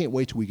Testament. I can't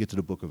wait till we get to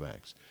the book of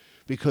Acts,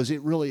 because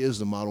it really is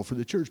the model for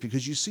the church.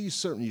 Because you see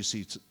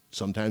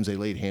sometimes they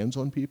laid hands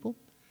on people,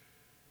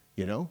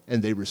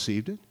 and they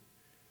received it.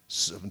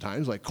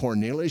 Sometimes, like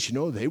Cornelius,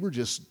 they were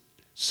just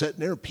sitting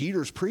there.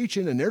 Peter's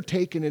preaching, and they're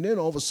taking it in.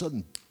 All of a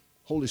sudden,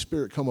 Holy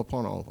Spirit come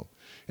upon all of them.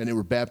 And they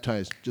were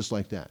baptized just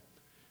like that.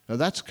 Now,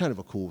 that's kind of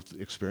a cool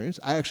experience.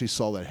 I actually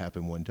saw that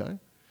happen one time.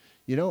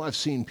 I've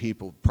seen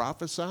people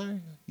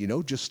prophesy,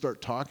 just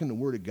start talking the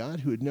Word of God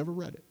who had never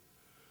read it.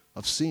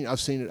 I've seen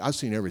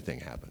everything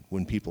happen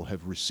when people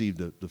have received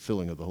the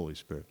filling of the Holy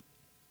Spirit,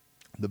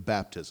 the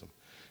baptism.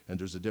 And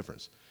there's a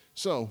difference.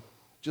 So,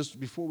 just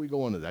before we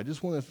go on to that, I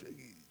just want to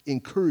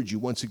encourage you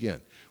once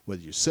again,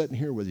 whether you're sitting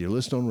here, whether you're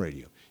listening on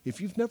radio, if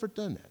you've never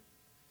done that,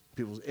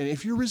 and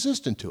if you're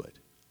resistant to it,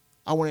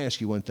 I want to ask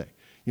you one thing.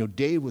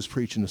 Dave was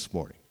preaching this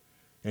morning,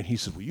 and he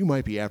said, well, you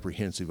might be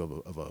apprehensive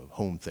of a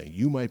home thing.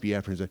 You might be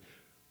apprehensive.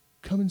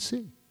 Come and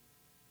see.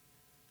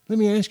 Let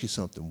me ask you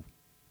something.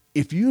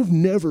 If you've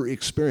never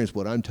experienced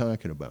what I'm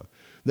talking about,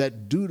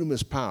 that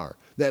dunamis power,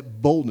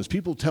 that boldness,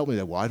 people tell me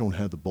that, well, I don't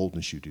have the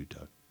boldness you do,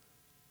 Doug.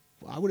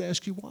 Well, I would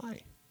ask you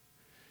why.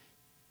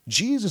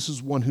 Jesus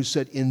is one who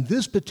said in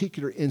this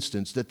particular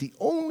instance that the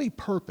only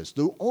purpose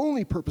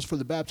for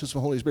the baptism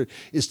of the Holy Spirit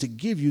is to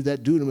give you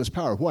that dunamis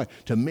power. Why?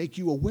 To make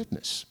you a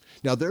witness.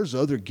 Now, there's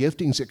other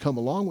giftings that come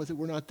along with it.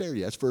 We're not there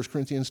yet. It's 1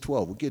 Corinthians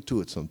 12. We'll get to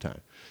it sometime.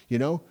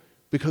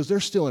 Because they're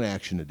still in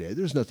action today.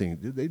 There's nothing,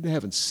 they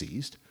haven't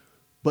ceased.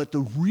 But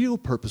the real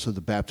purpose of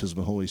the baptism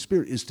of the Holy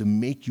Spirit is to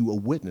make you a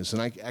witness.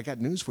 And I got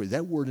news for you.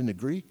 That word in the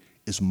Greek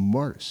is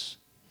martys.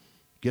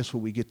 Guess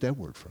where we get that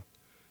word from?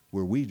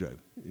 Where we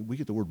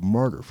get the word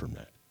martyr from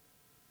that.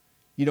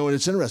 And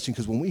it's interesting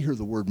because when we hear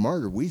the word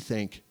martyr, we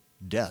think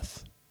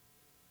death.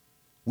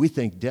 We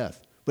think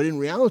death. But in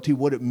reality,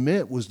 what it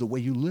meant was the way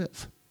you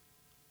live.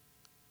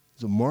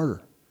 It's a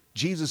martyr.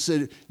 Jesus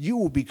said, you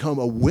will become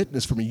a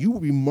witness for me. You will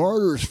be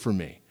martyrs for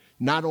me.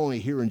 Not only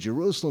here in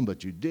Jerusalem, but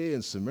Judea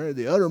and Samaria,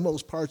 the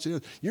uttermost parts of the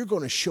earth. You're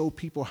going to show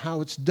people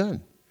how it's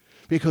done.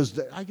 Because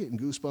I'm getting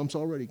goosebumps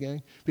already,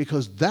 gang.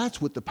 Because that's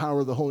what the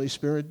power of the Holy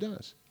Spirit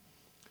does.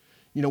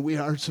 We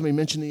heard somebody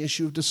mention the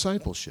issue of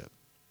discipleship.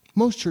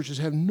 Most churches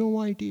have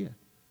no idea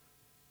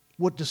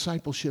what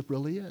discipleship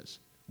really is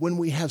when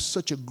we have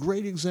such a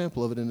great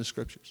example of it in the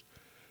Scriptures.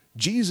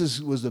 Jesus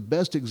was the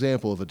best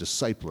example of a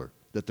discipler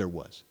that there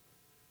was.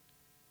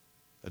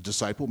 A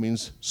disciple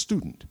means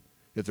student.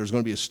 If there's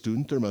going to be a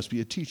student, there must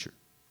be a teacher,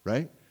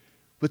 right?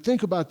 But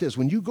think about this.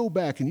 When you go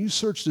back and you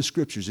search the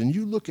scriptures and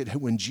you look at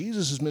when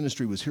Jesus'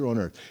 ministry was here on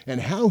earth and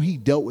how he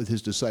dealt with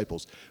his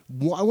disciples,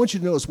 I want you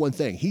to notice one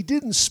thing. He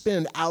didn't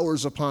spend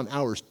hours upon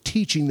hours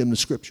teaching them the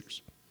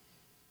scriptures.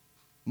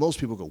 Most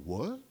people go,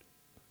 what?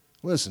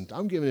 Listen,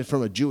 I'm giving it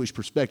from a Jewish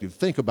perspective.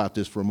 Think about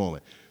this for a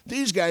moment.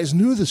 These guys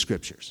knew the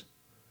scriptures.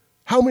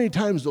 How many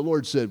times the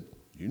Lord said,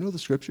 you know the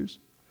scriptures?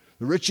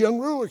 The rich young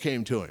ruler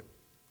came to him.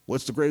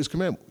 What's the greatest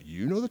commandment?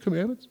 You know the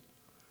commandments?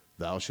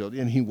 Thou shalt.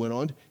 And he went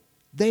on.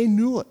 They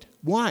knew it.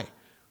 Why?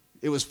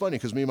 It was funny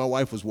because me and my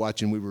wife was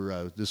watching. We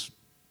were this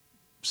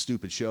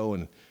stupid show,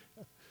 and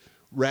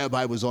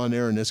Rabbi was on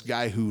there, and this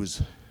guy who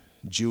was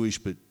Jewish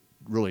but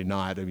really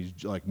not. I mean,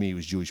 like me, he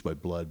was Jewish by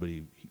blood, but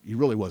he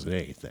really wasn't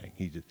anything.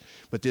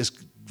 But this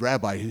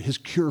rabbi, his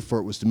cure for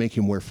it was to make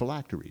him wear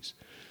phylacteries.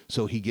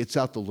 So he gets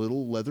out the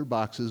little leather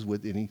boxes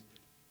and he,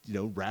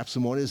 wraps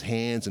them on his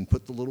hands and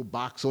put the little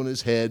box on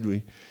his head.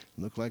 We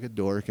look like a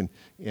dork. And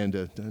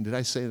did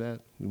I say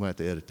that? We might have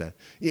to edit that.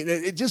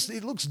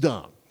 It looks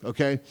dumb,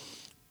 okay?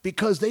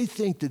 Because they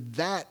think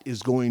that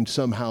is going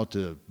somehow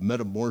to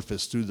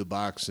metamorphose through the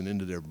box and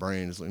into their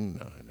brain. It's like,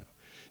 no.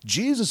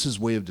 Jesus'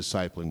 way of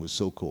discipling was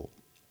so cool.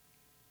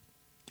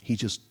 He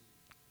just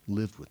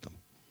lived with them.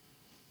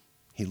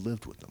 He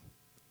lived with them.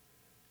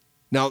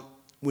 Now,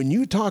 when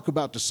you talk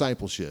about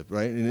discipleship,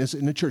 right, and it's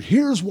in the church,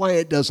 here's why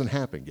it doesn't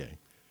happen, gang.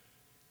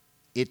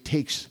 It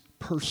takes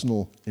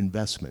personal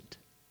investment.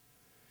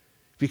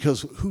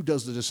 Because who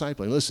does the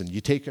discipling? Listen, you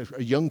take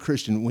a young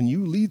Christian, when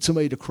you lead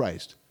somebody to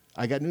Christ,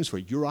 I got news for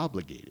you, you're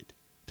obligated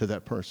to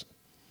that person.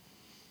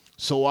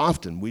 So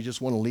often, we just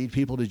want to lead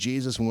people to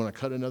Jesus. We want to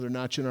cut another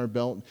notch in our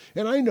belt.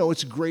 And I know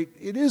it's great.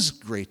 It is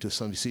great to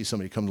see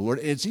somebody come to the Lord.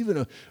 And it's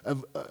even I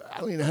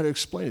don't even know how to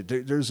explain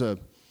it.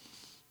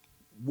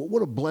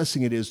 What a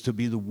blessing it is to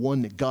be the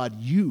one that God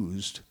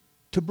used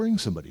to bring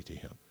somebody to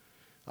him.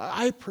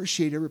 I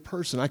appreciate every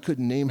person. I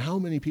couldn't name how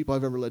many people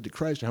I've ever led to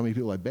Christ or how many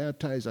people I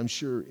baptized. I'm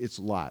sure it's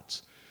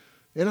lots.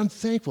 And I'm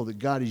thankful that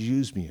God has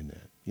used me in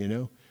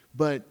that,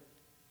 But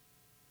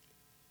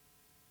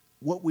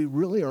what we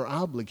really are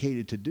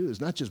obligated to do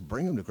is not just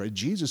bring them to Christ.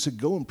 Jesus said,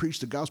 go and preach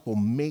the gospel,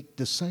 make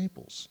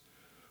disciples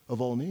of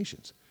all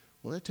nations.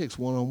 Well, that takes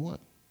one-on-one.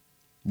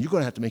 You're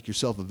going to have to make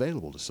yourself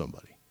available to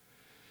somebody.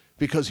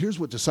 Because here's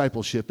what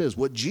discipleship is.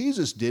 What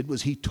Jesus did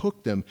was he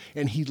took them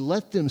and he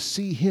let them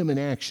see him in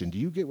action. Do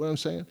you get what I'm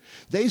saying?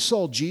 They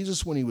saw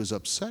Jesus when he was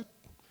upset.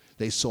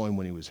 They saw him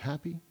when he was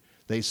happy.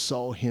 They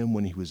saw him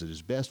when he was at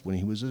his best, when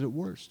he was at his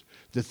worst.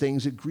 The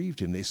things that grieved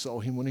him, they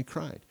saw him when he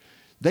cried.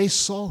 They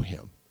saw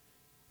him.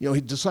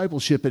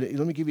 Discipleship, and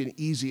let me give you an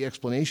easy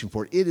explanation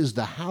for it. It is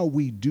the how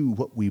we do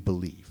what we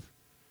believe.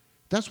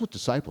 That's what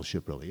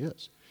discipleship really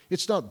is.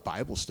 It's not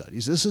Bible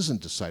studies. This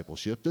isn't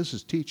discipleship. This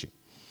is teaching.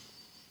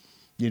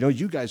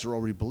 You guys are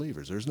already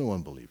believers. There's no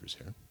unbelievers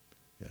here.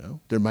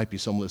 There might be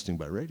some listening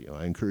by radio.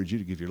 I encourage you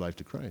to give your life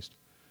to Christ.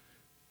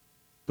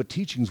 But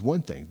teaching's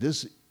one thing.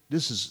 This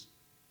is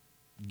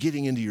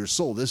getting into your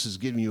soul. This is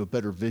giving you a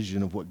better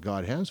vision of what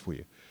God has for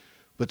you.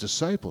 But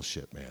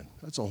discipleship, man,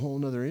 that's a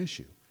whole other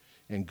issue.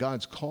 And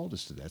God's called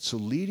us to that. So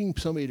leading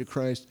somebody to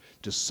Christ,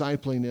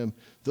 discipling them,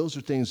 those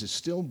are things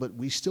that but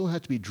we still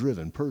have to be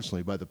driven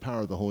personally by the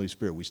power of the Holy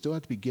Spirit. We still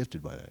have to be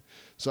gifted by that.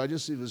 So it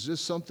was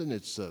just something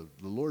that's the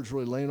Lord's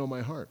really laying on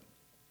my heart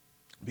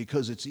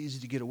because it's easy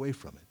to get away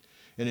from it.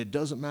 And it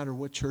doesn't matter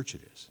what church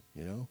it is,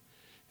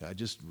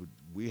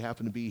 we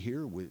happen to be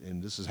here,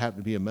 and this has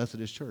happened to be a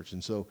Methodist church.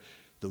 And so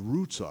the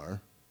roots are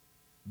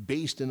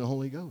based in the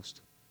Holy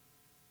Ghost.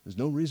 There's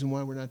no reason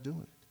why we're not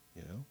doing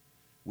it,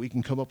 We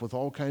can come up with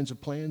all kinds of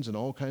plans and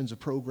all kinds of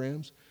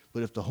programs,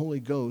 but if the Holy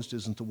Ghost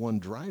isn't the one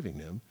driving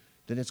them,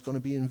 then it's going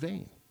to be in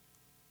vain.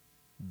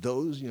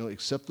 Those,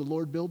 except the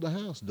Lord build the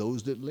house.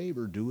 Those that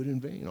labor do it in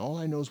vain. All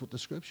I know is what the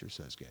Scripture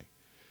says, gang.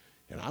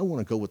 And I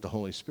want to go with the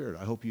Holy Spirit.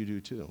 I hope you do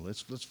too.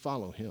 Let's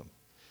follow him.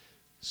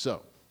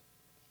 So,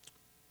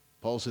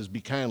 Paul says,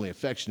 be kindly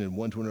affectionate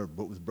one to another,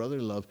 but with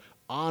brotherly love,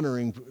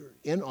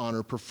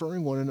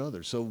 preferring one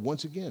another. So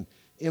once again,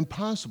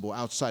 impossible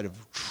outside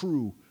of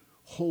true,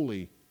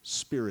 holy,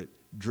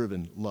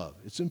 Spirit-driven love.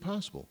 It's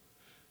impossible.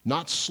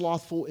 Not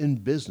slothful in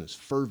business,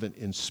 fervent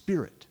in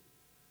spirit,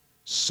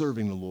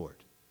 serving the Lord.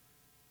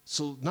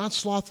 So not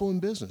slothful in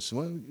business.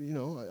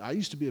 Well, I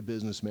used to be a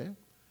businessman,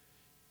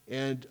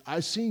 and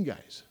I've seen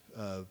guys.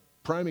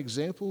 Prime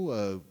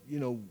example,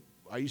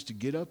 I used to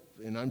get up,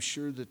 and I'm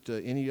sure that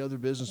any other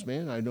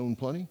businessman, I've known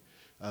plenty,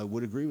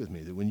 would agree with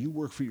me that when you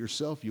work for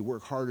yourself, you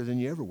work harder than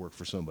you ever work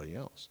for somebody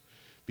else.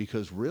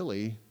 Because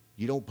really,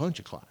 you don't punch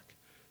a clock.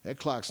 That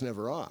clock's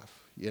never off.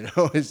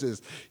 It's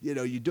just,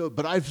 you do it.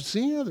 But I've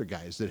seen other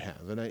guys that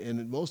have,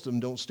 and most of them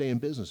don't stay in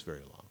business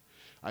very long.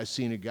 I've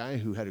seen a guy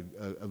who had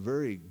a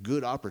very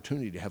good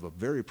opportunity to have a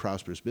very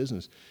prosperous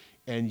business,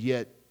 and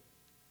yet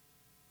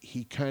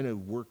he kind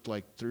of worked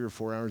like 3 or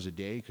 4 hours a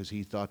day because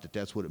he thought that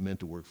that's what it meant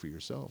to work for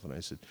yourself. And I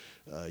said,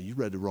 you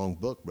read the wrong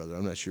book, brother.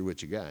 I'm not sure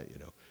what you got, you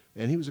know.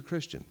 And he was a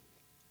Christian.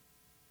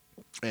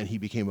 And he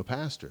became a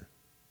pastor.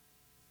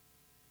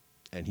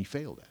 And he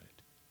failed at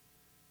it.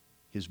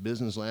 His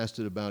business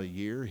lasted about a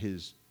year.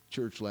 His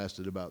church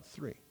lasted about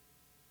 3.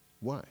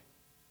 Why?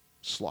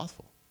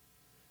 Slothful.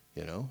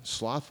 You know,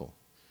 slothful.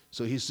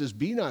 So he says,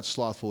 be not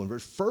slothful in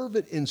verse,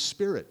 fervent in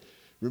spirit.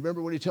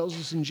 Remember what he tells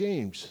us in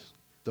James,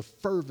 the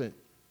fervent,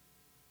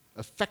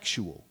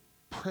 effectual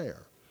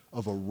prayer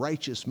of a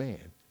righteous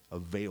man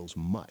avails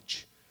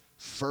much.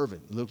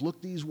 Fervent. Look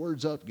these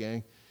words up,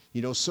 gang.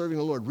 You know, serving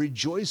the Lord,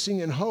 rejoicing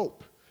in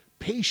hope,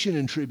 patient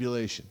in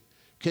tribulation,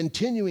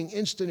 continuing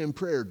instant in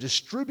prayer,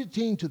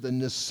 distributing to the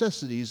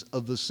necessities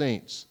of the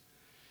saints,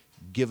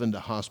 given to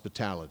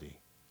hospitality.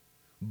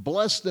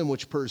 Bless them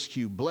which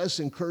persecute, bless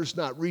and curse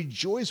not.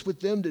 Rejoice with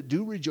them that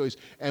do rejoice,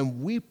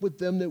 and weep with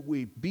them that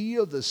weep. Be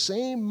of the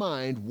same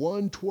mind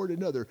one toward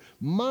another.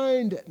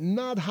 Mind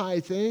not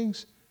high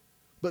things,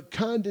 but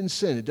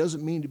condescend. It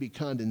doesn't mean to be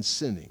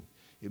condescending.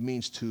 It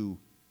means to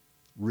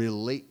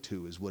relate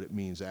to, is what it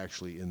means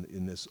actually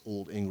in this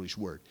old English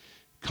word.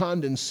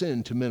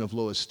 Condescend to men of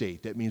low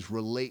estate. That means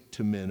relate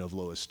to men of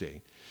low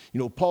estate.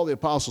 You know, Paul the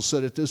Apostle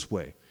said it this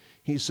way.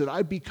 He said,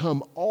 I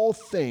become all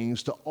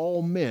things to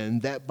all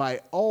men, that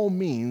by all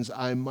means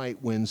I might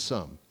win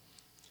some.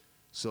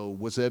 So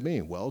what's that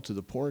mean? Well, to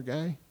the poor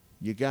guy,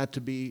 you got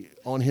to be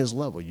on his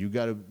level. You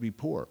got to be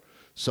poor.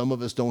 Some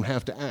of us don't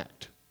have to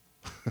act.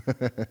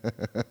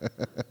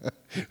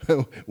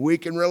 We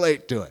can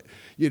relate to it,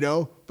 you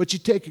know. But you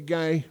take a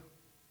guy,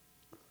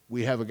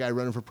 we have a guy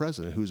running for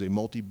president who's a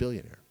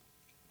multi-billionaire.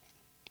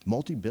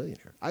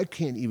 Multi-billionaire. I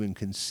can't even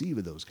conceive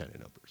of those kind of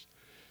numbers,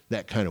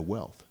 that kind of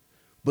wealth.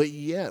 But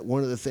yet,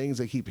 one of the things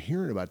I keep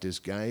hearing about this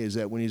guy is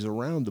that when he's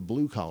around the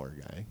blue-collar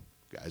guy,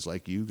 guys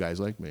like you, guys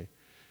like me,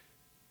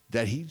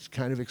 that he's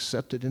kind of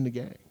accepted in the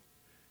gang,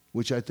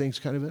 which I think is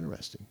kind of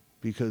interesting.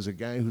 Because a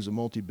guy who's a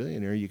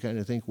multi-billionaire, you kind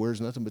of think wears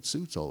nothing but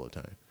suits all the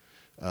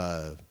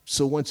time.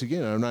 So once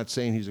again, I'm not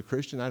saying he's a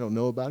Christian. I don't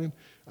know about him.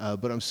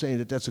 But I'm saying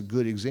that that's a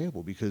good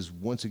example because,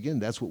 once again,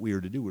 that's what we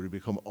are to do. We're to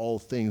become all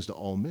things to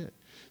all men,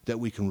 that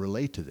we can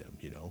relate to them,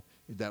 you know.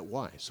 That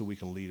why? So we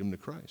can lead them to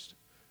Christ.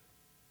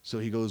 So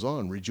he goes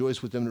on,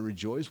 rejoice with them that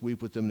rejoice,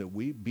 weep with them that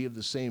weep, be of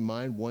the same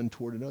mind one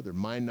toward another.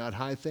 Mind not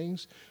high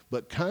things,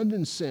 but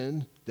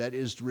condescend, that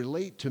is to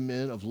relate to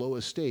men of low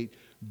estate.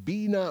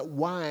 Be not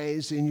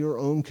wise in your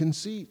own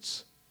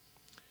conceits.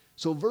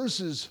 So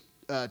verses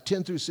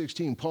 10 through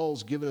 16,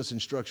 Paul's given us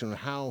instruction on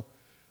how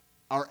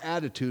our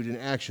attitude and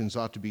actions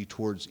ought to be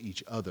towards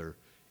each other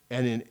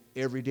and in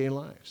everyday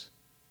lives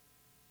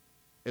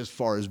as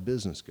far as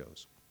business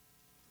goes.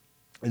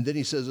 And then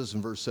he says this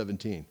in verse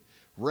 17.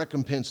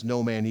 Recompense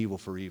no man evil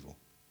for evil.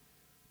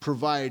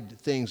 Provide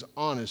things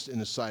honest in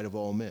the sight of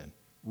all men.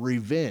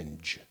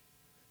 Revenge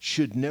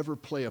should never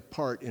play a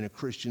part in a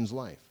Christian's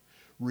life.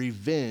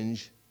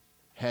 Revenge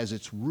has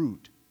its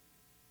root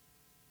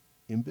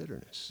in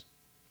bitterness.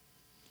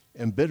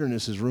 And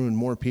bitterness has ruined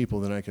more people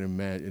than I can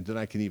imagine, than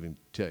I can even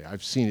tell you.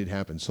 I've seen it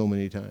happen so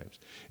many times.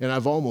 And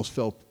I've almost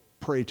fell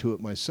prey to it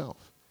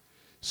myself.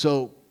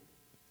 So,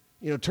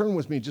 you know, turn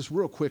with me just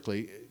real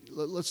quickly.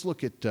 Let's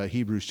look at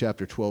Hebrews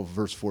chapter 12,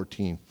 verse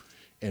 14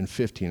 and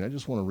 15. I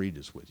just want to read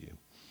this with you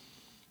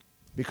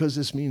because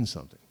this means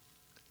something.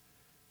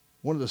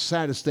 One of the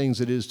saddest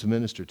things it is to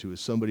minister to is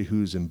somebody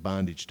who's in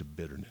bondage to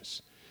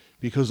bitterness,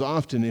 because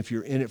often if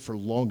you're in it for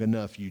long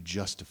enough, you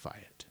justify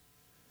it.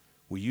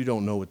 Well, you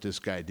don't know what this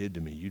guy did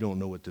to me. You don't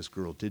know what this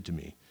girl did to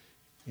me.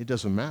 It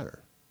doesn't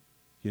matter.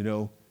 You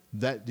know,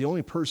 that the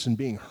only person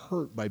being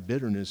hurt by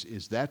bitterness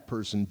is that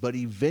person, but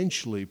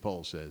eventually,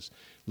 Paul says,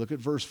 look at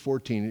verse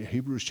 14,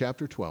 Hebrews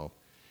chapter 12.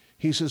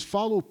 He says,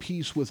 follow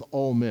peace with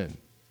all men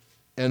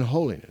and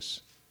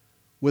holiness,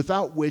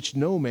 without which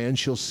no man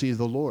shall see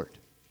the Lord.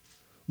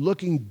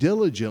 Looking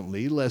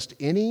diligently, lest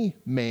any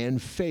man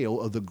fail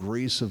of the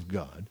grace of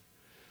God,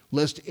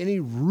 lest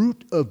any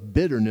root of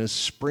bitterness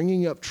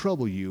springing up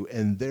trouble you,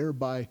 and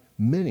thereby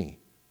many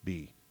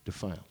be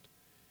defiled.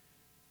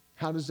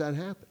 How does that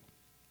happen?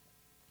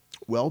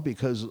 Well,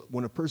 because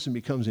when a person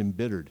becomes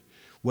embittered,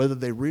 whether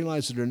they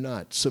realize it or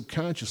not,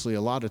 subconsciously,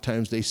 a lot of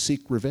times they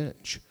seek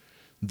revenge.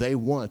 They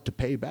want to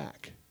pay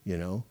back, you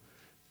know.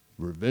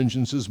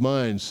 Revengeance is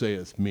mine,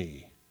 saith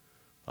me.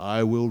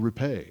 I will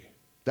repay.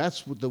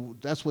 That's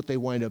what they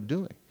wind up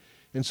doing.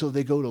 And so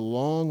they go to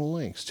long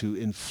lengths to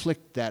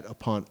inflict that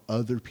upon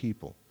other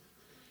people.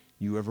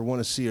 You ever want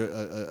to see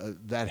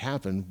that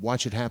happen,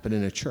 watch it happen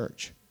in a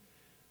church.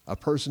 A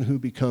person who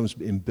becomes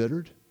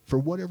embittered, for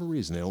whatever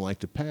reason, they don't like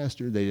the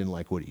pastor, they didn't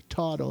like what he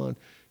taught on.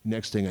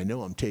 Next thing I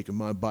know, I'm taking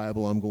my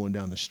Bible, I'm going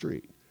down the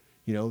street.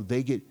 You know,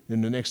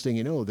 and the next thing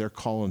you know, they're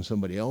calling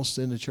somebody else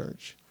in the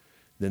church.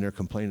 Then they're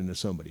complaining to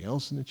somebody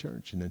else in the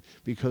church. And then,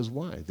 because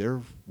why?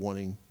 They're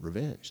wanting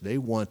revenge. They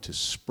want to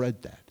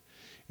spread that.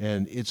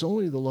 And it's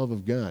only the love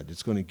of God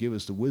that's going to give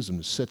us the wisdom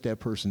to set that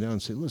person down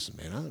and say, listen,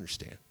 man, I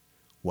understand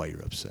why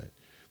you're upset.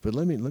 But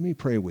let me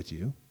pray with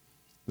you.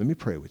 Let me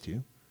pray with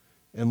you.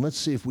 And let's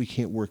see if we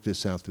can't work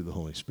this out through the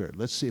Holy Spirit.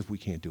 Let's see if we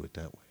can't do it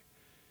that way.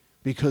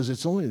 Because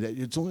it's only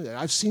that.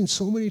 I've seen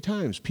so many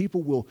times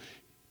people will.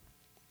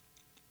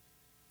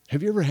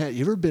 Have you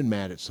ever been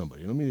mad at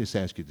somebody? Let me just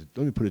ask you,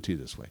 let me put it to you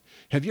this way.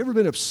 Have you ever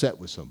been upset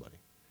with somebody?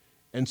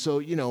 And so,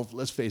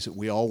 let's face it,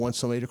 we all want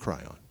somebody to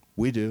cry on.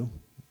 We do.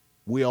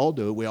 We all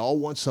do. We all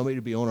want somebody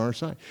to be on our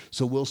side.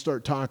 So we'll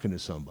start talking to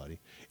somebody.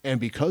 And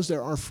because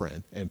they're our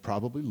friend and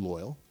probably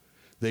loyal,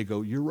 they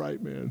go, you're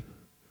right, man.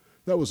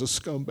 That was a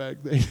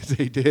scumbag thing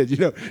they did.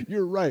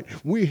 You're right.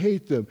 We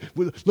hate them.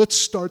 Let's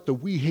start the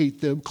We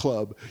Hate Them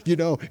club,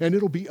 and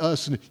it'll be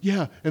us. And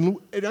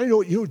I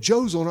know,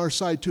 Joe's on our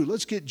side too.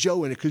 Let's get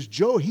Joe in it because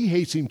Joe, he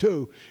hates him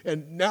too.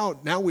 And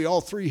now we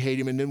all three hate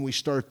him, and then we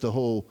start the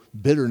whole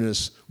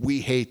bitterness, we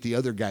hate the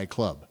other guy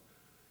club.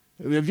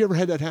 Have you ever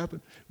had that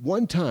happen?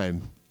 One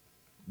time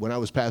when I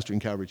was pastoring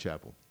Calvary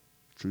Chapel,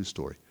 true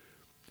story,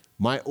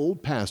 my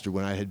old pastor,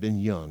 when I had been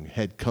young,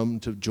 had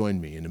come to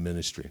join me in the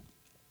ministry.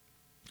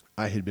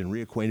 I had been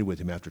reacquainted with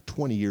him after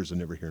 20 years of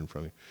never hearing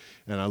from him.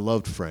 And I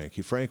loved Frank.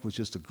 Frank was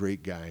just a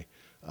great guy.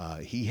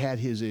 He had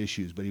his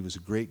issues, but he was a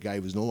great guy. He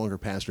was no longer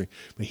pastoring,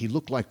 but he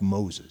looked like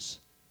Moses.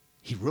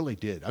 He really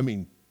did. I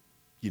mean,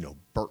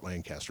 Burt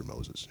Lancaster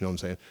Moses, you know what I'm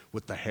saying?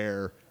 With the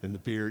hair and the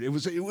beard. It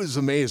was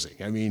amazing.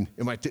 I mean,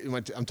 I'm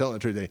telling the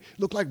truth today.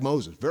 Looked like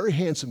Moses. Very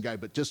handsome guy,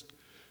 but just,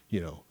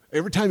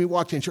 every time he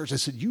walked in church, I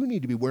said, you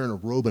need to be wearing a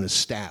robe and a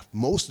staff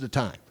most of the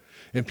time.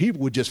 And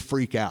people would just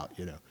freak out,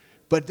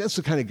 But that's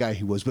the kind of guy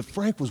he was. But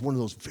Frank was one of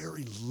those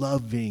very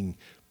loving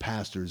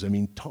pastors. I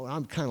mean,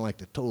 I'm kind of like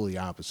the totally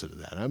opposite of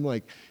that. I'm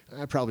like,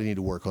 I probably need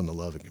to work on the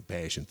love and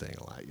compassion thing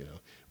a lot,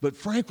 But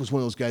Frank was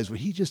one of those guys where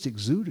he just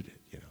exuded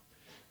it,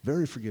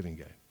 Very forgiving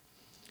guy.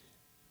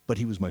 But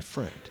he was my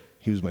friend.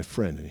 He was my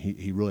friend, and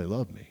he really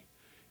loved me.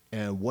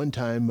 And one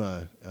time,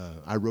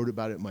 I wrote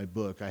about it in my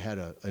book. I had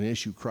an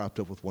issue cropped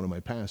up with one of my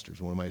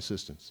pastors, one of my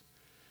assistants.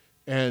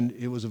 And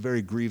it was a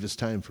very grievous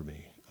time for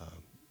me.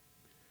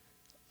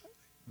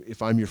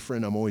 If I'm your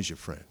friend, I'm always your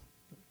friend.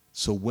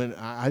 So when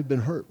I've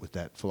been hurt with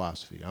that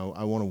philosophy,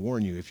 I want to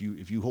warn you, if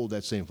you hold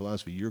that same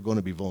philosophy, you're going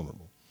to be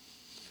vulnerable.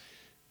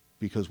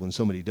 Because when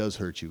somebody does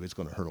hurt you, it's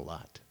going to hurt a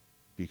lot.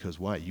 Because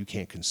why? You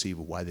can't conceive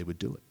of why they would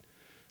do it.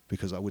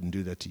 Because I wouldn't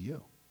do that to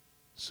you.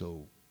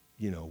 So,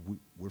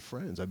 we're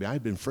friends. I mean,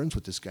 I've been friends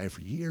with this guy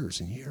for years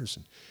and years.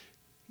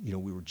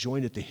 And, we were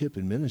joined at the hip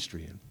in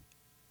ministry. And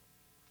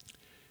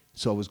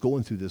so I was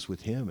going through this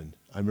with him. And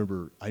I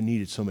remember I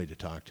needed somebody to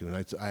talk to. And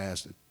I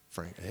asked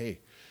Frank, hey,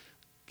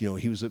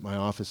 he was at my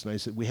office. And I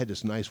said, we had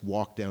this nice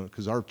walk down,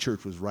 because our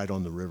church was right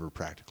on the river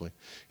practically.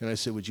 And I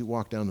said, would you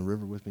walk down the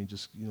river with me?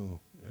 Just,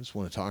 I just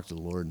want to talk to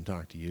the Lord and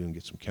talk to you and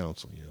get some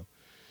counsel,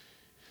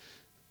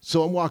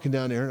 So I'm walking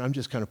down there, and I'm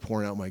just kind of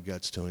pouring out my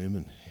guts to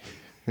him.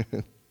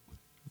 And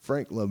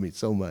Frank loved me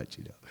so much,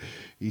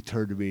 He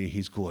turned to me,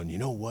 he's going, you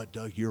know what,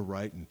 Doug, you're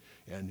right.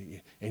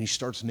 And he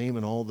starts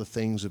naming all the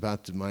things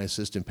about my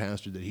assistant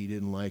pastor that he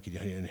didn't like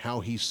and how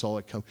he saw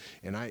it come.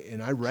 And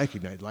I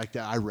recognized, like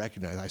that,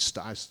 I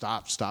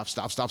stopped.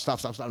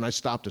 And I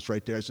stopped us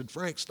right there. I said,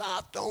 Frank,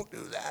 stop, don't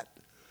do that.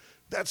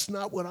 That's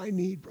not what I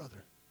need,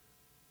 brother.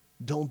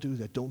 Don't do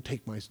that.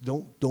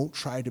 Don't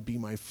try to be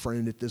my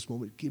friend at this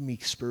moment. Give me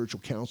spiritual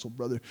counsel,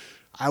 brother.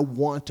 I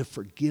want to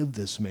forgive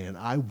this man.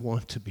 I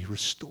want to be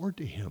restored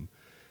to him.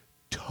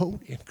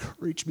 Don't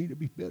encourage me to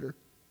be bitter.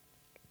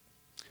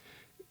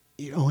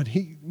 And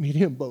me and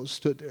him both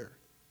stood there.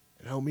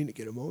 And I don't mean to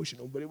get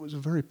emotional, but it was a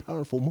very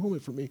powerful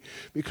moment for me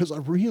because I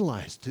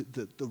realized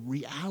the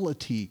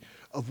reality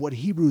of what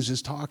Hebrews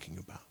is talking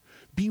about.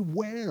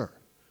 Beware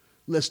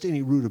lest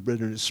any root of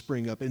bitterness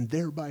spring up and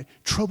thereby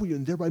trouble you,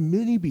 and thereby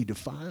many be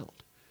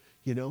defiled.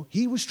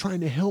 He was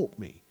trying to help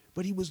me,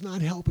 but he was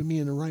not helping me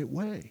in the right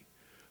way.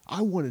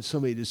 I wanted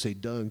somebody to say,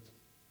 Doug,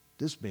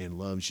 this man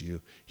loves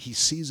you. He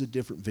sees a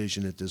different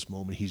vision at this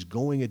moment. He's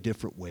going a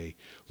different way.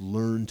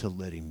 Learn to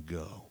let him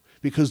go.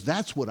 Because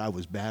that's what I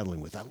was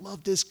battling with. I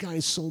love this guy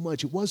so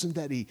much. It wasn't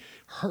that he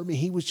hurt me.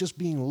 He was just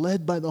being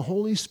led by the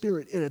Holy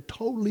Spirit in a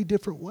totally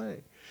different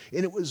way.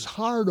 And it was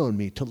hard on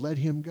me to let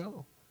him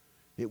go.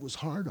 It was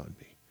hard on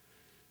me.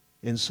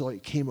 And so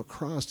it came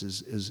across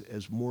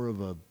as more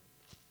of a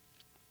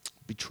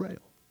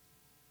betrayal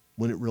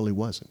when it really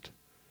wasn't.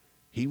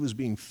 He was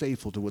being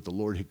faithful to what the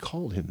Lord had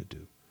called him to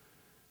do.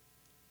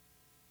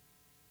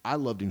 I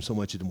loved him so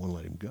much I didn't want to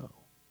let him go.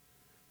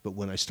 But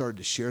when I started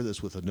to share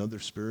this with another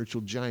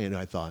spiritual giant,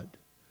 I thought,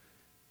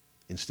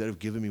 instead of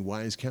giving me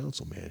wise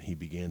counsel, man, he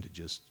began to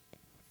just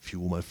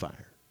fuel my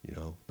fire,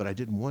 But I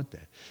didn't want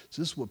that.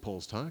 So this is what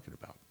Paul's talking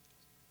about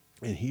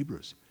in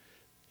Hebrews.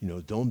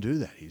 Don't do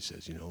that, he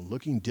says,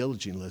 looking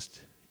diligently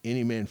lest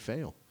any man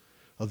fail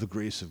of the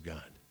grace of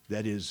God.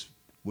 That is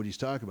what he's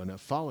talking about, not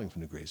falling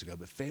from the grace of God,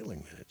 but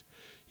failing in it,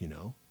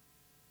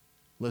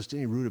 Lest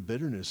any root of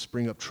bitterness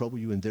spring up trouble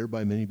you, and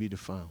thereby many be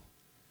defiled.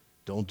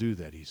 Don't do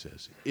that, he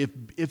says.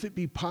 If it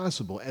be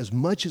possible, as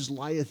much as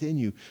lieth in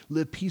you,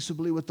 live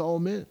peaceably with all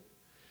men.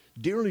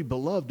 Dearly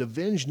beloved,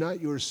 avenge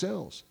not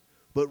yourselves,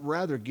 but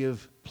rather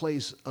give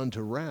place unto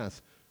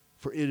wrath.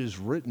 For it is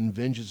written,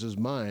 vengeance is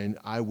mine,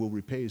 I will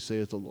repay,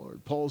 saith the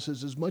Lord. Paul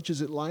says, as much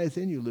as it lieth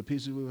in you, live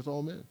peaceably with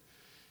all men.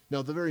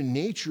 Now, the very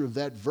nature of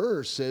that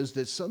verse says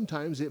that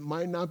sometimes it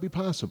might not be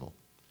possible.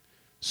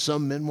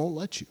 Some men won't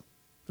let you.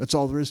 That's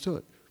all there is to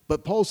it.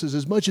 But Paul says,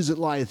 as much as it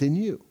lieth in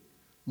you,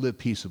 live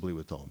peaceably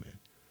with all men.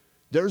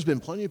 There's been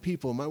plenty of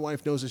people, my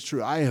wife knows it's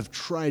true, I have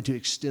tried to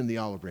extend the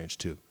olive branch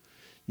to.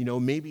 You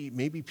know,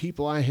 maybe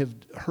people I have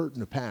hurt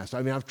in the past.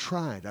 I mean, I've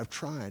tried.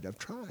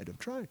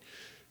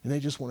 And they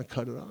just want to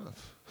cut it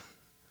off.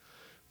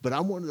 But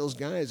I'm one of those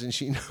guys, and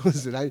she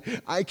knows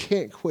that I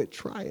can't quit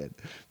trying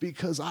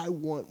because I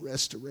want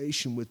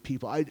restoration with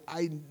people.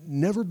 I've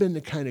never been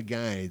the kind of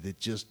guy that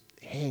just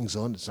hangs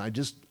on to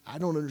it. I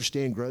don't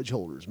understand grudge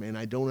holders, man.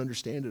 I don't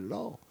understand it at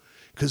all.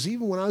 Because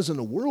even when I was in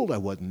the world, I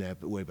wasn't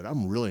that way, but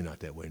I'm really not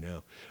that way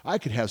now. I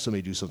could have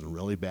somebody do something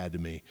really bad to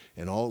me,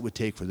 and all it would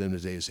take for them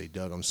today is say,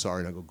 Doug, I'm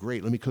sorry. And I go,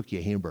 great, let me cook you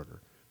a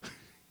hamburger.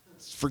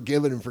 It's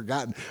forgiven and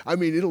forgotten. I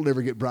mean, it'll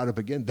never get brought up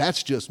again.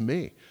 That's just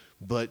me.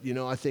 But, you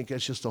know, I think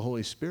that's just the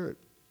Holy Spirit.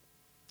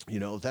 You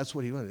know, that's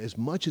what he wanted. As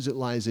much as it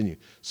lies in you.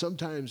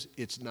 Sometimes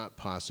it's not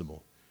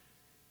possible.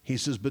 He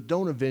says, but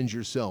don't avenge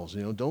yourselves.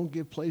 You know, don't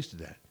give place to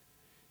that.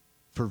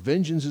 For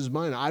vengeance is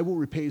mine, I will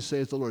repay,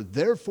 saith the Lord.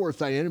 Therefore, if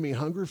thy enemy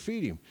hunger,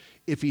 feed him.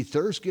 If he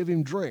thirst, give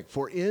him drink.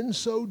 For in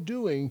so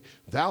doing,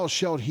 thou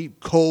shalt heap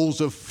coals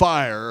of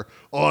fire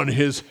on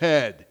his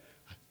head.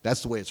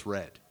 That's the way it's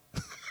read.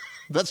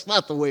 That's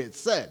not the way it's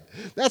said.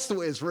 That's the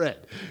way it's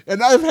read.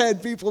 And I've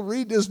had people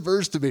read this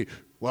verse to me.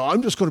 Well,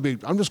 I'm just going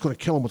to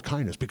kill him with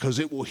kindness because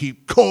it will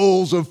heap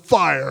coals of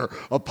fire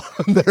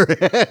upon their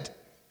head.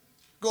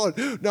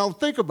 Going, now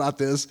think about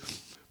this,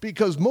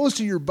 because most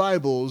of your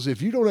Bibles, if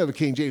you don't have a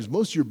King James,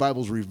 most of your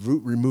Bibles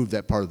remove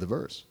that part of the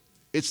verse.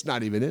 It's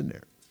not even in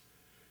there.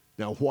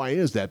 Now, why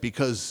is that?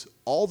 Because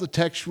all the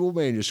textual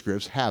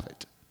manuscripts have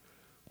it.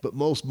 But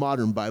most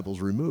modern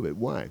Bibles remove it.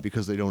 Why?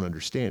 Because they don't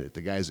understand it.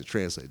 The guys that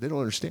translate, they don't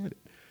understand it.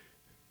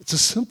 It's a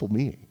simple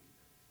meaning.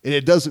 And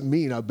it doesn't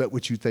mean, I bet,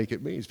 what you think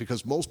it means,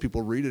 because most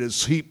people read it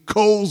as heap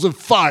coals of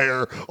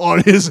fire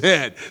on his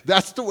head.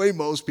 That's the way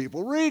most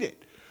people read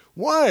it.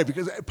 Why?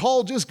 Because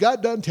Paul just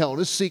got done telling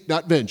us, seek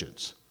not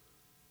vengeance.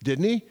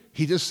 Didn't he?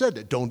 He just said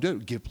that. Don't do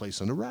it. Give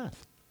place unto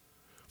wrath.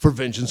 For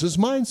vengeance is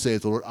mine,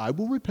 saith the Lord. I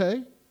will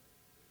repay.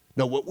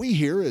 Now, what we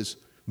hear is,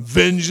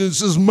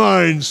 vengeance is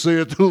mine,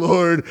 saith the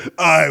Lord,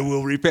 I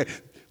will repay.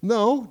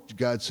 No,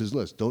 God says,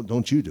 listen,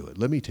 don't you do it.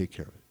 Let me take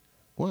care of it.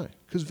 Why?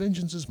 Because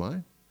vengeance is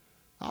mine.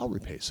 I'll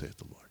repay, saith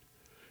the Lord.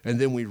 And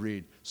then we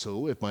read,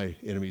 so if my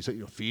enemy say,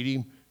 feed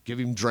him, give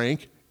him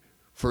drink,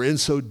 for in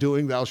so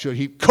doing thou shalt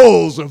heap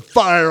coals of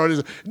fire on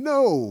his...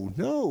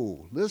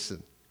 No,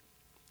 listen.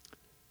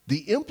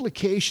 The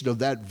implication of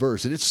that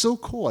verse, and it's so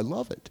cool, I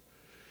love it,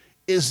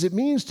 is it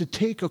means to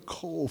take a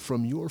coal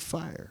from your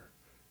fire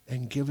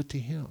and give it to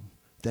him,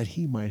 that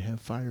he might have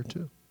fire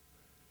too.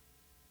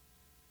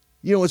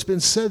 You know, it's been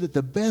said that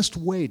the best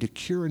way to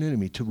cure an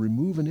enemy, to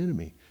remove an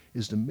enemy,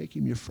 is to make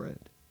him your friend.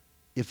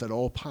 If at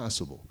all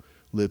possible,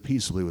 live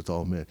peaceably with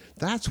all men.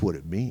 That's what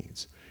it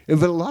means.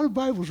 But a lot of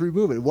Bibles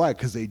remove it. Why?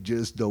 Because they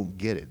just don't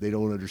get it. They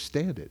don't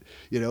understand it.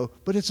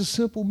 But it's a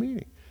simple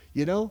meaning.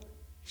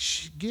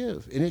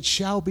 Give, and it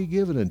shall be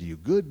given unto you.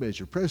 Good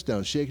measure, pressed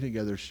down, shaken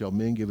together, shall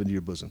men give into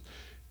your bosom.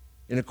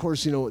 And of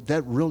course,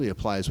 that really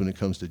applies when it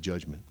comes to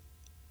judgment.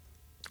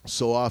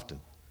 So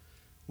often,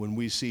 when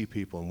we see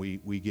people and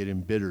we get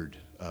embittered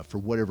for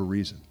whatever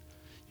reason,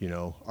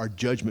 our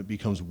judgment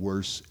becomes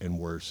worse and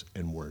worse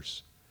and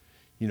worse.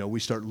 We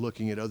start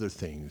looking at other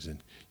things,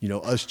 and,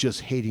 us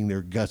just hating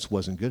their guts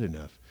wasn't good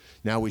enough.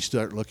 Now we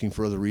start looking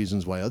for other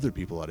reasons why other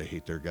people ought to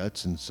hate their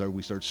guts, and so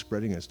we start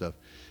spreading that stuff.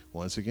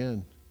 Once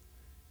again,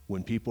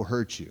 when people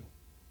hurt you,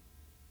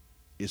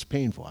 it's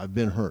painful. I've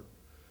been hurt.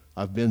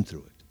 I've been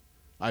through it.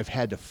 I've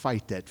had to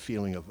fight that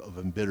feeling of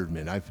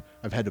embitterment.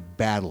 I've had to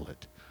battle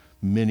it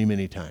many,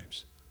 many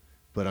times.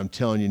 But I'm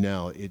telling you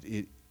now,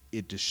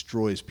 it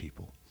destroys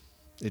people.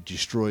 It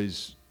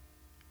destroys,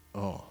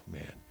 oh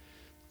man.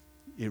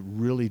 It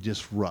really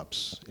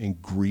disrupts and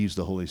grieves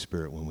the Holy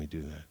Spirit when we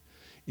do that.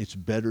 It's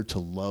better to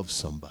love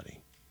somebody,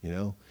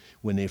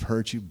 When they've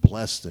hurt you,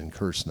 bless and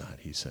curse not,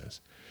 he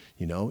says.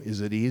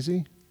 Is it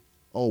easy?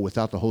 Oh,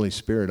 without the Holy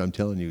Spirit, I'm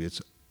telling you,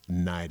 it's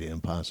nigh to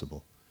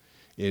impossible.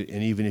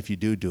 And even if you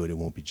do it, it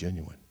won't be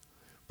genuine.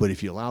 But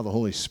if you allow the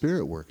Holy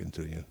Spirit working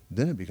through you,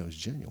 then it becomes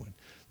genuine.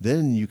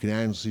 Then you can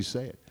honestly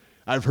say it.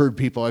 I've heard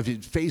people,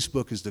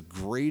 Facebook is the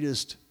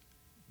greatest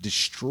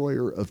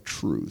destroyer of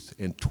truth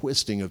and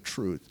twisting of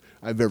truth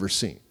I've ever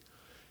seen.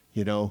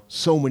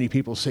 So many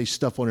people say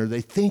stuff on there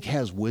they think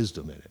has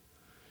wisdom in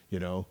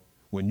it.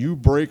 When you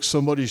break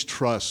somebody's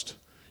trust,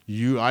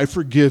 I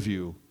forgive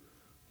you,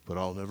 but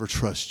I'll never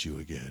trust you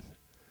again.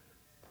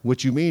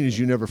 What you mean is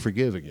you never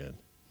forgive again.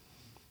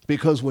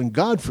 Because when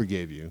God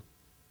forgave you,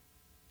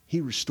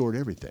 he restored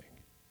everything.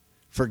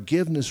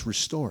 Forgiveness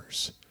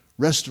restores.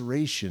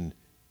 Restoration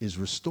is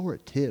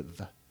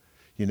restorative,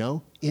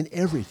 in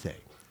everything.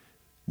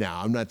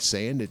 Now, I'm not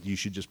saying that you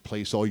should just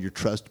place all your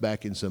trust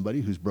back in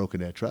somebody who's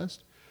broken that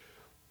trust,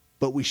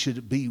 but we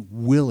should be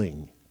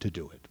willing to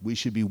do it. We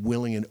should be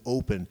willing and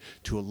open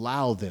to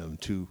allow them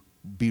to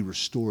be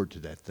restored to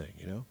that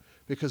thing,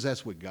 because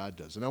that's what God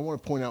does. And I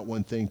want to point out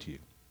one thing to you.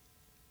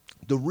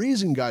 The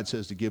reason God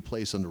says to give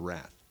place unto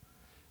wrath,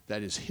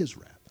 that is his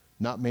wrath,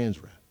 not man's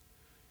wrath,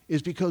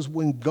 is because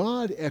when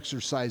God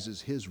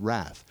exercises his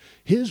wrath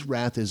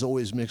is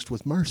always mixed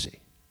with mercy.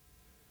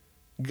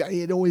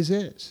 It always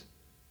is.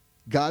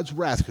 God's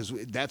wrath, because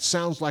that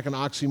sounds like an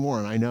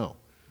oxymoron, I know,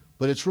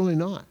 but it's really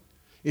not.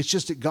 It's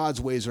just that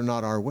God's ways are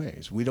not our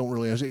ways. We don't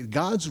really understand.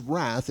 God's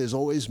wrath is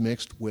always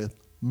mixed with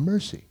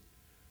mercy.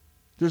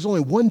 There's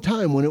only one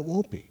time when it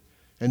won't be,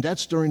 and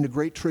that's during the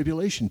Great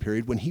Tribulation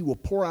period when he will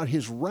pour out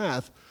his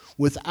wrath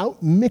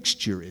without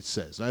mixture, it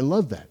says. And I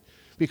love that,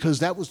 because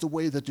that was the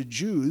way that the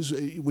Jews,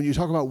 when you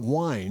talk about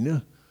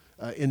wine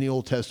in the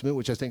Old Testament,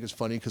 which I think is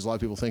funny because a lot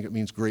of people think it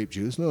means grape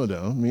juice. No, it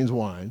don't. It means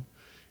wine.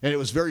 And it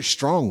was very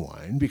strong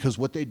wine, because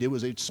what they did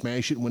was they'd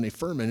smash it, and when they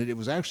fermented, it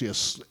was actually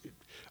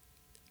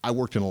I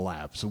worked in a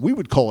lab, so we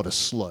would call it a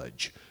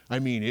sludge. I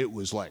mean, it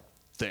was like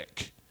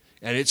thick.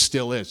 And it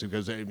still is,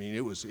 because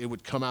it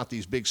would come out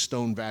these big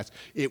stone vats.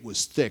 It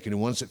was thick,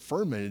 and once it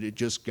fermented, it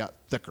just got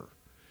thicker.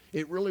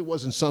 It really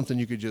wasn't something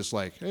you could just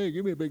like, hey,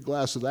 give me a big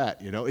glass of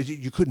that.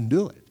 You couldn't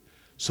do it.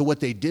 So what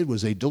they did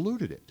was they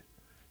diluted it.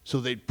 So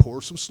they'd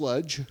pour some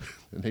sludge,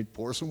 and they'd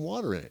pour some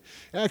water in it.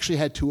 It actually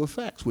had two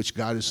effects, which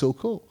God is so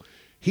cool.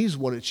 He's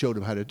what it showed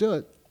them how to do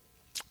it.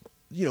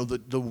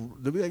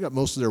 They got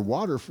most of their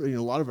water, a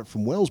lot of it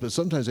from wells, but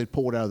sometimes they'd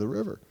pull it out of the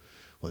river.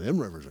 Well, them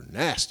rivers are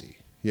nasty,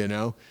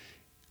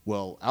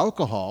 Well,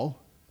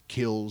 alcohol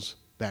kills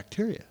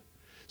bacteria.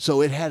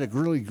 So it had a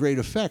really great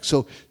effect.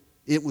 So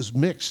it was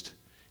mixed.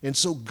 And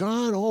so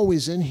God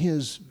always in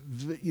his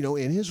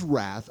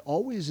wrath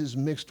always is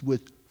mixed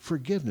with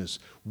forgiveness,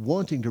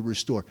 wanting to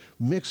restore,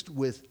 mixed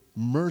with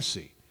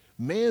mercy.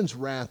 Man's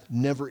wrath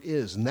never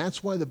is. And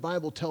that's why the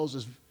Bible tells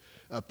us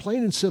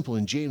plain and simple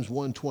in James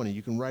 1:20,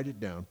 you can write it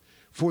down,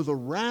 for the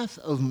wrath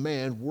of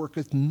man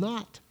worketh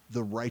not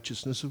the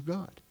righteousness of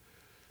God.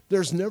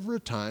 There's never a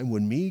time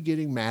when me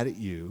getting mad at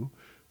you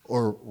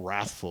or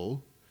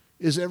wrathful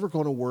is ever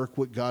going to work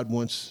what God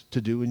wants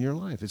to do in your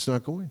life. It's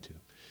not going to,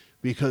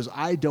 because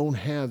I don't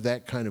have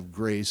that kind of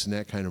grace and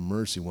that kind of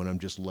mercy when I'm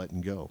just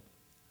letting go.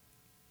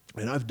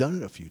 And I've done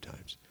it a few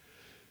times.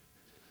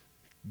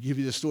 Give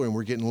you the story, and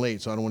we're getting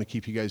late, so I don't want to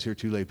keep you guys here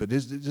too late. But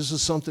this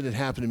is something that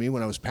happened to me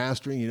when I was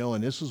pastoring,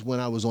 and this was when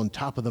I was on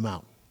top of the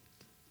mountain.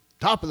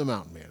 Top of the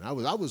mountain, man. I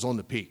was on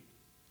the peak.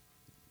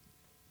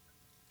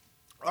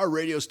 Our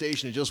radio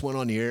station had just went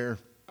on the air.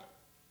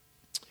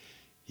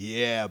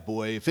 Yeah,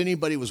 boy, if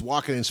anybody was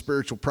walking in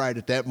spiritual pride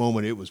at that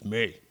moment, it was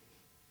me.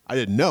 I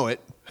didn't know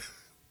it,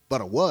 but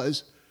it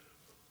was.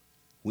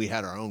 We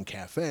had our own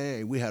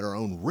cafe. We had our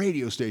own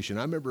radio station.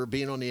 I remember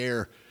being on the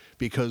air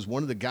because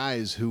one of the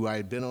guys who I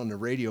had been on the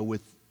radio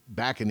with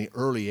back in the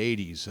early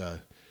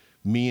 80s,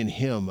 me and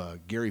him,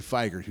 Gary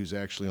Feigert, who's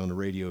actually on the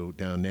radio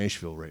down in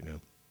Nashville right now,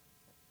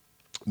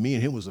 me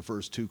and him was the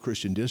first two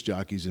Christian disc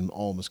jockeys in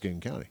all Muskegon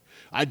County.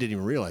 I didn't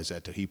even realize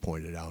that till he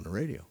pointed it out on the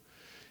radio.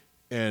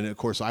 And, of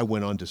course, I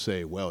went on to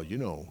say, well,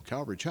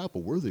 Calvary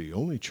Chapel, we're the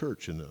only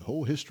church in the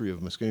whole history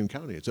of Muskegon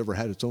County that's ever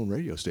had its own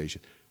radio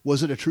station.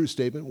 Was it a true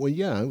statement? Well,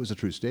 yeah, it was a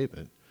true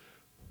statement.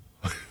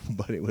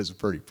 But it was a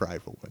pretty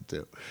prideful one,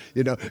 too.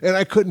 And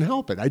I couldn't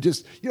help it. I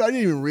just, I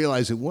didn't even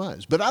realize it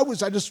was. But I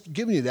just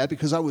giving you that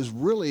because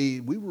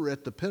we were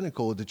at the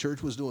pinnacle. The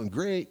church was doing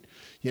great,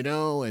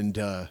 and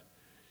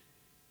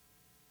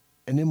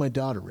then my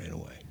daughter ran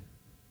away.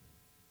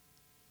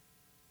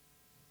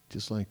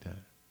 Just like that.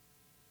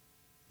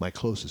 My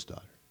closest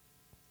daughter,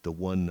 the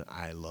one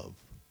I love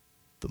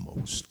the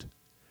most.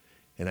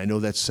 And I know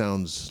that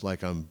sounds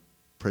like I'm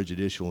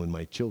prejudicial in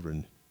my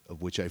children,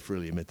 of which I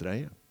freely admit that I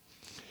am.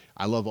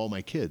 I love all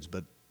my kids,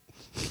 but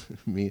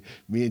me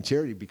and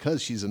Charity,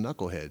 because she's a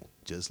knucklehead,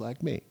 just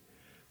like me,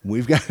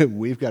 we've got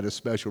a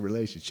special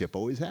relationship,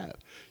 always have.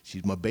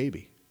 She's my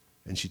baby,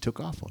 and she took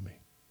off on me.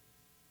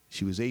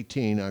 She was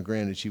 18. Now,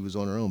 granted, she was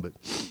on her own, but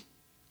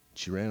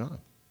she ran on.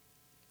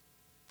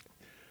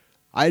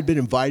 I had been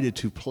invited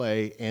to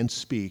play and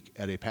speak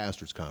at a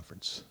pastor's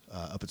conference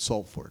up at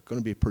Salt Fork. Going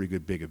to be a pretty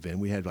good big event.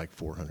 We had like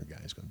 400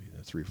 guys going to be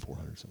there, 300 or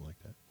 400, something like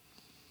that.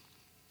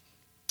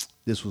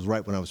 This was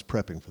right when I was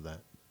prepping for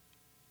that.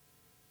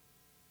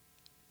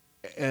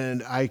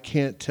 And I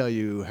can't tell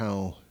you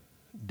how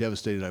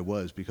devastated I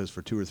was because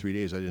for 2 or 3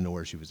 days I didn't know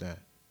where she was at.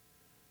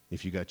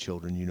 If you got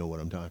children, you know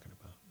what I'm talking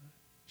about.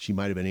 She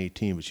might have been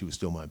 18, but she was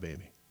still my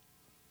baby.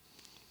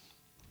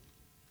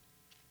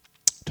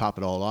 Top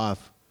it all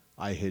off,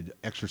 I had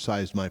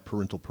exercised my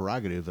parental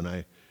prerogative, and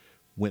I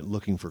went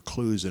looking for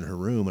clues in her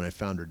room, and I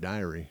found her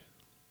diary,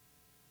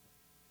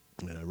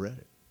 and I read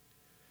it.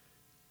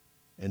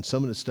 And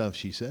some of the stuff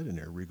she said in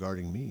there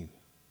regarding me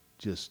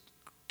just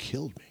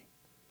killed me,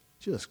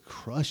 just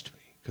crushed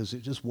me, because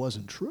it just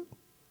wasn't true.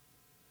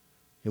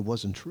 It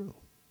wasn't true.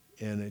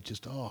 And it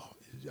just,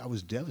 I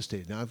was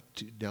devastated. Now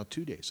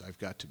 2 days, I've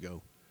got to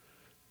go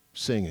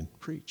sing and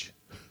preach.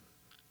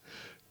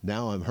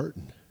 Now I'm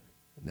hurting.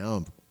 Now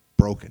I'm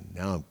broken.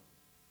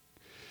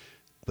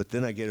 But But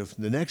then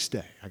the next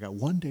day, I got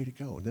one day to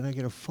go, and then I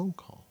get a phone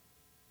call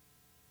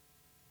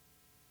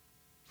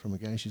from a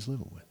guy she's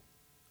living with.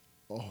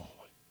 Oh.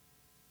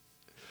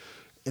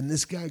 And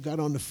this guy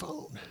got on the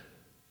phone,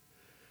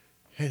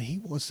 and he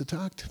wants to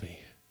talk to me.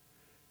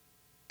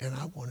 And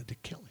I wanted to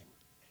kill him.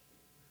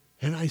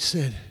 And I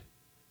said,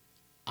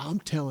 I'm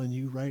telling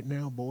you right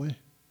now, boy,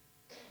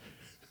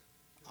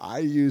 I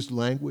used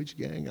language,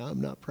 gang,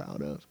 I'm not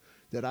proud of,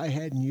 that I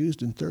hadn't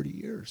used in 30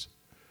 years.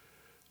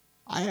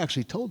 I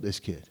actually told this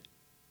kid,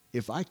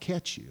 if I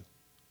catch you,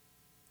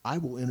 I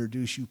will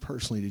introduce you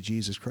personally to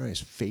Jesus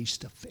Christ face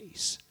to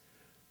face,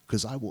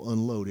 because I will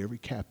unload every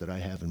cap that I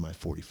have in my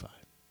 45.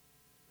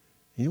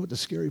 You know what the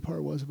scary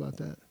part was about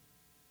that?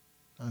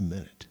 I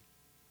meant it.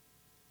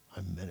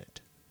 I meant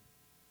it.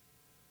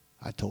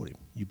 I told him,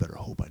 you better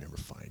hope I never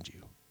find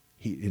you.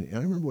 And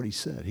I remember what he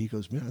said. He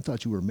goes, man, I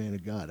thought you were a man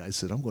of God. I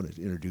said, I'm going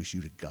to introduce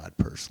you to God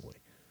personally.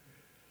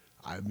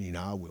 I mean,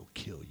 I will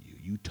kill you.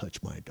 You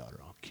touch my daughter,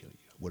 I'll kill you.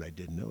 What I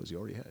didn't know is he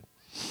already had.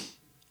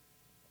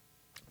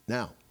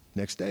 Now,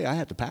 next day, I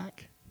had to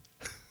pack.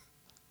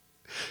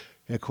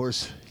 And of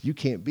course, you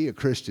can't be a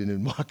Christian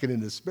and walking in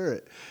the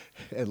Spirit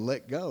and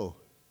let go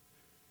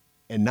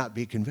and not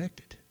be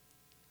convicted.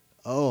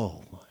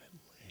 Oh, my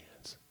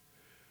lands.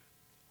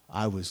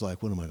 I was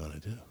like, what am I going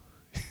to do?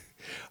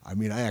 I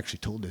mean, I actually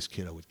told this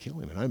kid I would kill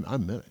him, and I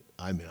meant it.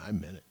 I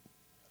meant it.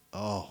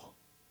 Oh.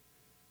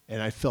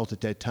 And I felt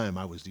at that time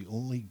I was the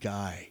only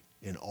guy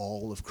in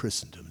all of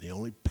Christendom, the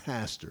only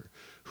pastor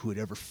who had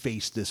ever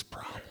faced this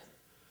problem.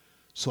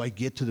 So I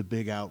get to the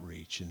big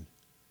outreach, and,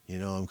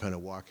 I'm kind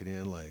of walking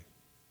in like,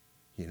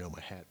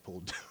 my hat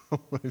pulled down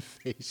my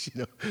face,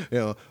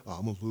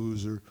 I'm a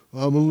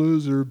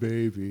loser,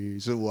 baby,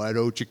 so why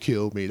don't you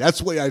kill me? That's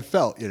the way I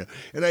felt,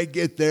 And I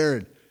get there,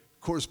 and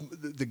of course,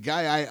 the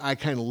guy I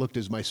kind of looked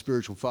as my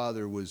spiritual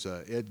father was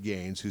Ed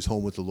Gaines, who's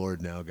home with the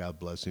Lord now, God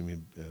bless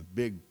him, a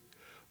big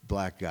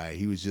black guy.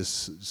 He was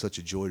just such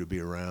a joy to be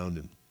around,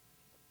 and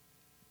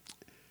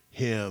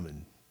him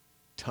and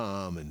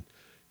Tom and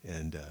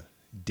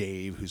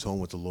Dave, who's home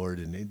with the Lord,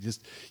 and they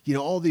just,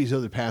 all these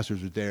other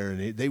pastors were there,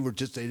 and they were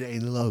just, they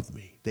loved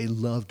me. They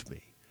loved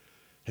me.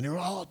 And they were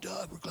all,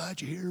 Doug, we're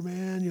glad you're here,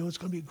 man. It's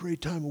going to be a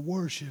great time of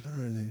worship.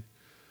 And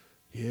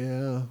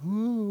yeah,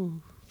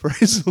 woo,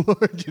 praise the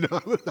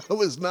Lord. I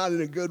was not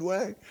in a good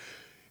way.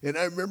 And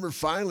I remember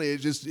finally,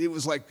 it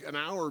was like an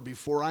hour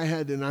before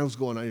and I was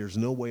going, there's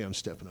no way I'm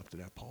stepping up to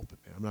that pulpit,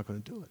 man. I'm not going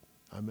to do it.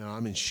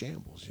 I'm in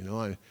shambles,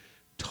 I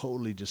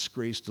totally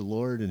disgraced the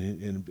Lord,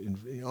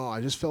 and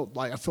I just felt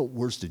like I felt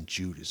worse than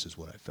Judas is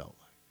what I felt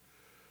like.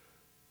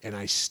 And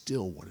I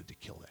still wanted to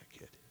kill that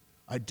kid.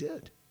 I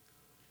did.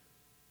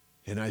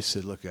 And I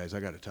said, look, guys,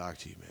 I got to talk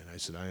to you, man. I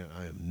said,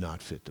 I am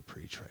not fit to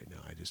preach right now.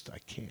 I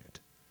can't.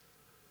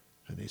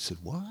 And they said,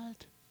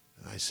 what?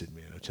 And I said,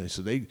 man, I'll tell you.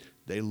 So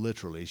they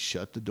literally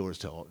shut the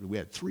doors. We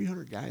had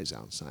 300 guys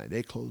outside.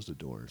 They closed the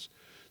doors.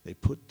 They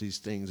put these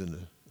things in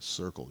a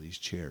circle, these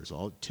chairs,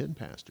 all 10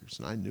 pastors,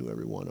 and I knew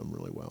every one of them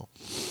really well.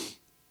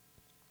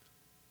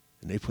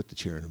 And they put the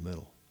chair in the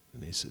middle,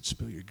 and they said,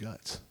 spill your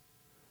guts.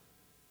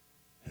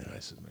 And I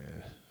said,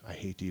 man, I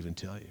hate to even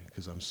tell you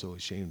because I'm so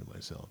ashamed of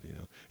myself,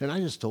 And I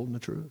just told them the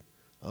truth.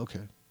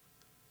 Okay.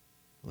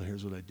 Well,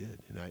 here's what I did.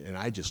 And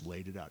I just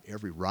laid it out.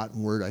 Every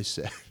rotten word I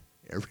said,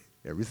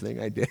 everything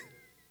I did.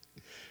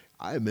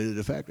 I admitted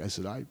the fact. I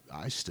said,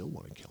 I still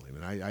want to kill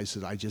him. And I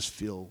said, I just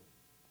feel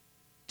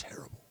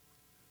terrible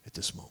at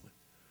this moment.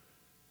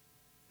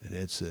 And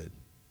Ed said,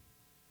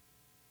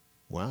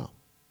 wow,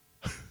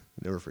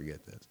 never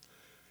forget this.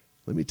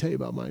 Let me tell you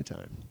about my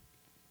time.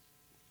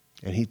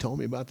 And he told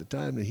me about the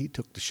time that he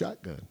took the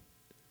shotgun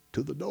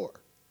to the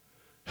door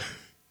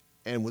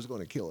and was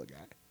going to kill a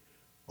guy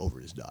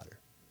over his daughter.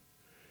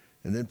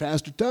 And then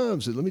Pastor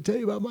Tom said, let me tell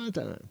you about my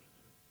time.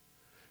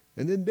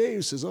 And then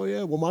Dave says, oh,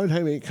 yeah, well, my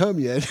time ain't come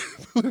yet.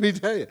 Let me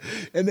tell you.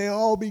 And they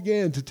all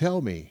began to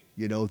tell me,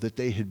 that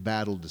they had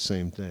battled the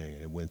same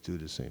thing and went through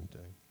the same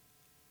thing.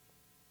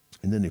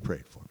 And then they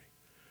prayed for me.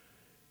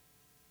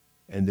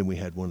 And then we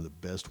had one of the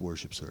best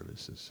worship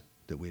services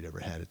that we'd ever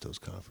had at those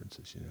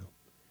conferences,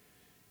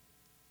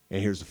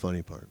 And here's the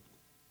funny part.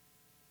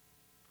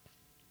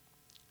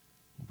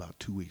 About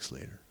 2 weeks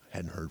later, I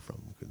hadn't heard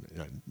from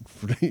him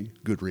for any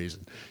good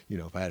reason.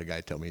 If I had a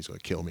guy tell me he's going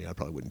to kill me, I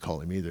probably wouldn't call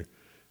him either.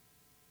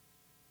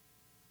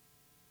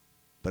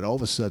 But all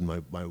of a sudden,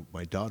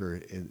 my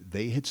daughter,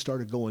 they had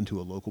started going to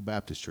a local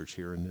Baptist church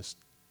here in this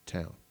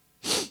town,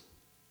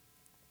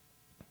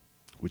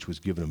 which was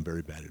giving them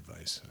very bad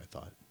advice, I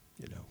thought,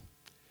 And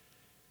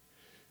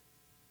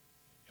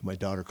my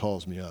daughter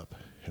calls me up,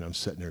 and I'm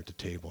sitting there at the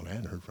table, and I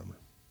hadn't heard from her.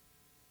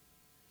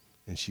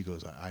 And she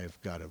goes, I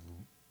have got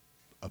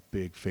a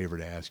big favor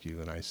to ask you.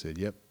 And I said,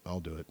 yep,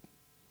 I'll do it.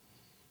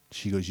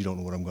 She goes, you don't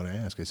know what I'm going to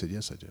ask? I said,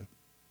 yes, I do.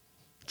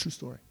 True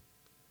story.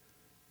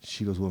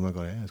 She goes, what am I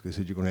going to ask? I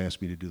said, you're going to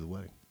ask me to do the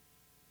wedding.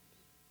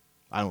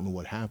 I don't know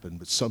what happened,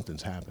 but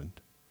something's happened.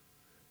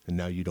 And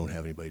now you don't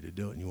have anybody to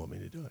do it, and you want me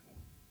to do it.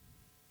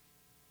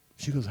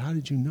 She goes, how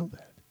did you know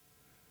that?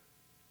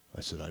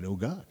 I said, I know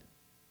God,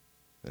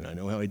 and I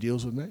know how he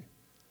deals with me.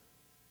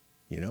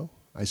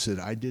 I said,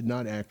 I did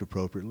not act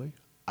appropriately.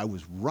 I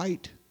was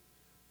right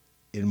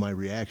in my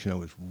reaction. I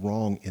was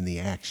wrong in the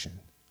action.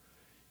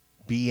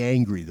 Be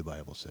angry, the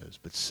Bible says,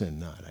 but sin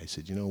not. I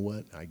said, you know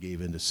what? I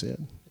gave in to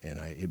sin, and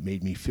it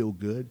made me feel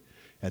good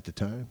at the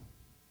time,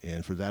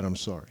 and for that I'm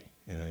sorry.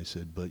 And I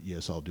said, but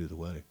yes, I'll do the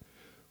wedding.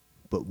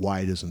 But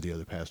why doesn't the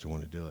other pastor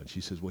want to do it?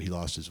 She says, well, he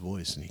lost his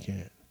voice, and he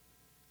can't.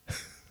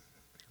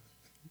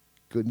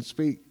 Couldn't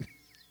speak.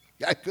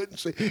 I couldn't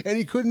speak. And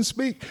he couldn't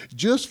speak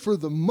just for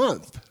the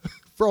month,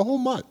 for a whole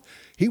month.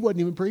 He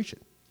wasn't even preaching.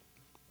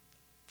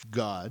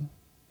 God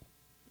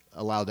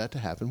allowed that to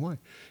happen. Why?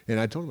 And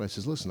I told him, I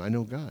said, listen, I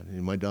know God.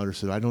 And my daughter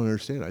said, I don't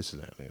understand. I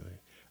said,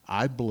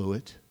 I blew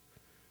it.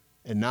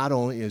 And not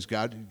only is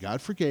God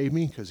forgave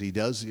me, because he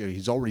does,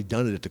 he's already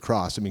done it at the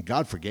cross. I mean,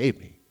 God forgave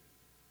me.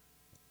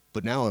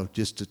 But now,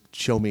 just to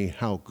show me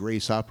how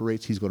grace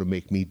operates, he's going to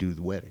make me do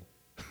the wedding.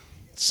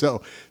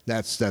 So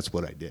that's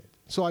what I did.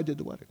 So I did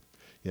the wedding,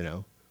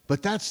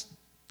 But that's,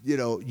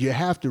 you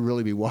have to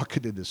really be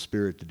walking in the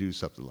Spirit to do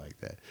something like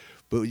that.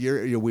 But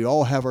we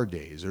all have our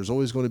days. There's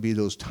always going to be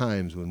those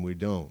times when we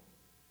don't,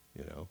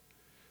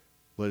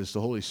 But it's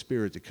the Holy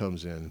Spirit that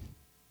comes in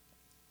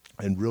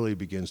and really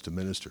begins to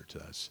minister to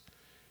us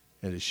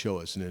and to show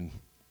us. And then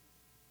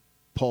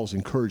Paul's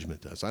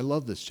encouragement to us. I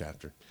love this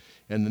chapter.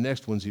 And the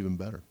next one's even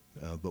better.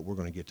 But we're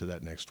going to get to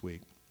that next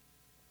week.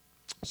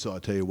 So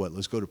I'll tell you what,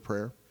 let's go to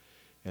prayer,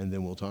 and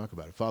then we'll talk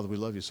about it. Father, we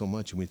love you so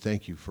much, and we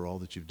thank you for all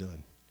that you've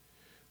done.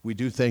 We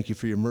do thank you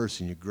for your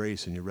mercy and your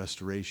grace and your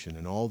restoration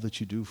and all that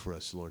you do for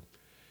us, Lord.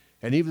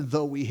 And even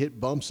though we hit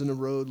bumps in the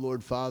road,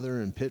 Lord Father,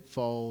 and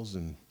pitfalls,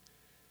 and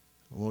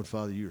Lord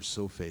Father, you are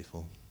so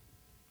faithful.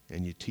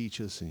 And you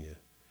teach us and you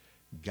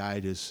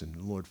guide us. And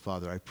Lord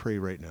Father, I pray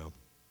right now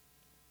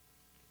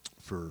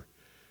for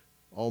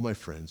all my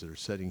friends that are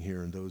sitting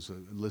here and those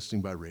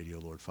listening by radio,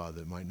 Lord Father,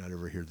 that might not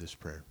ever hear this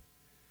prayer,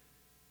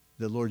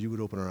 that, Lord, you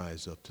would open our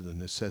eyes up to the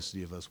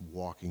necessity of us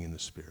walking in the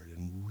Spirit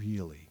and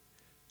really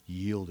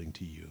yielding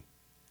to you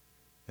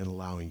and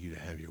allowing you to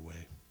have your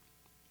way.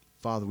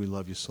 Father, we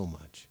love you so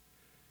much,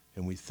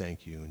 and we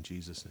thank you in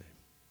Jesus' name.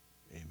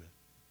 Amen.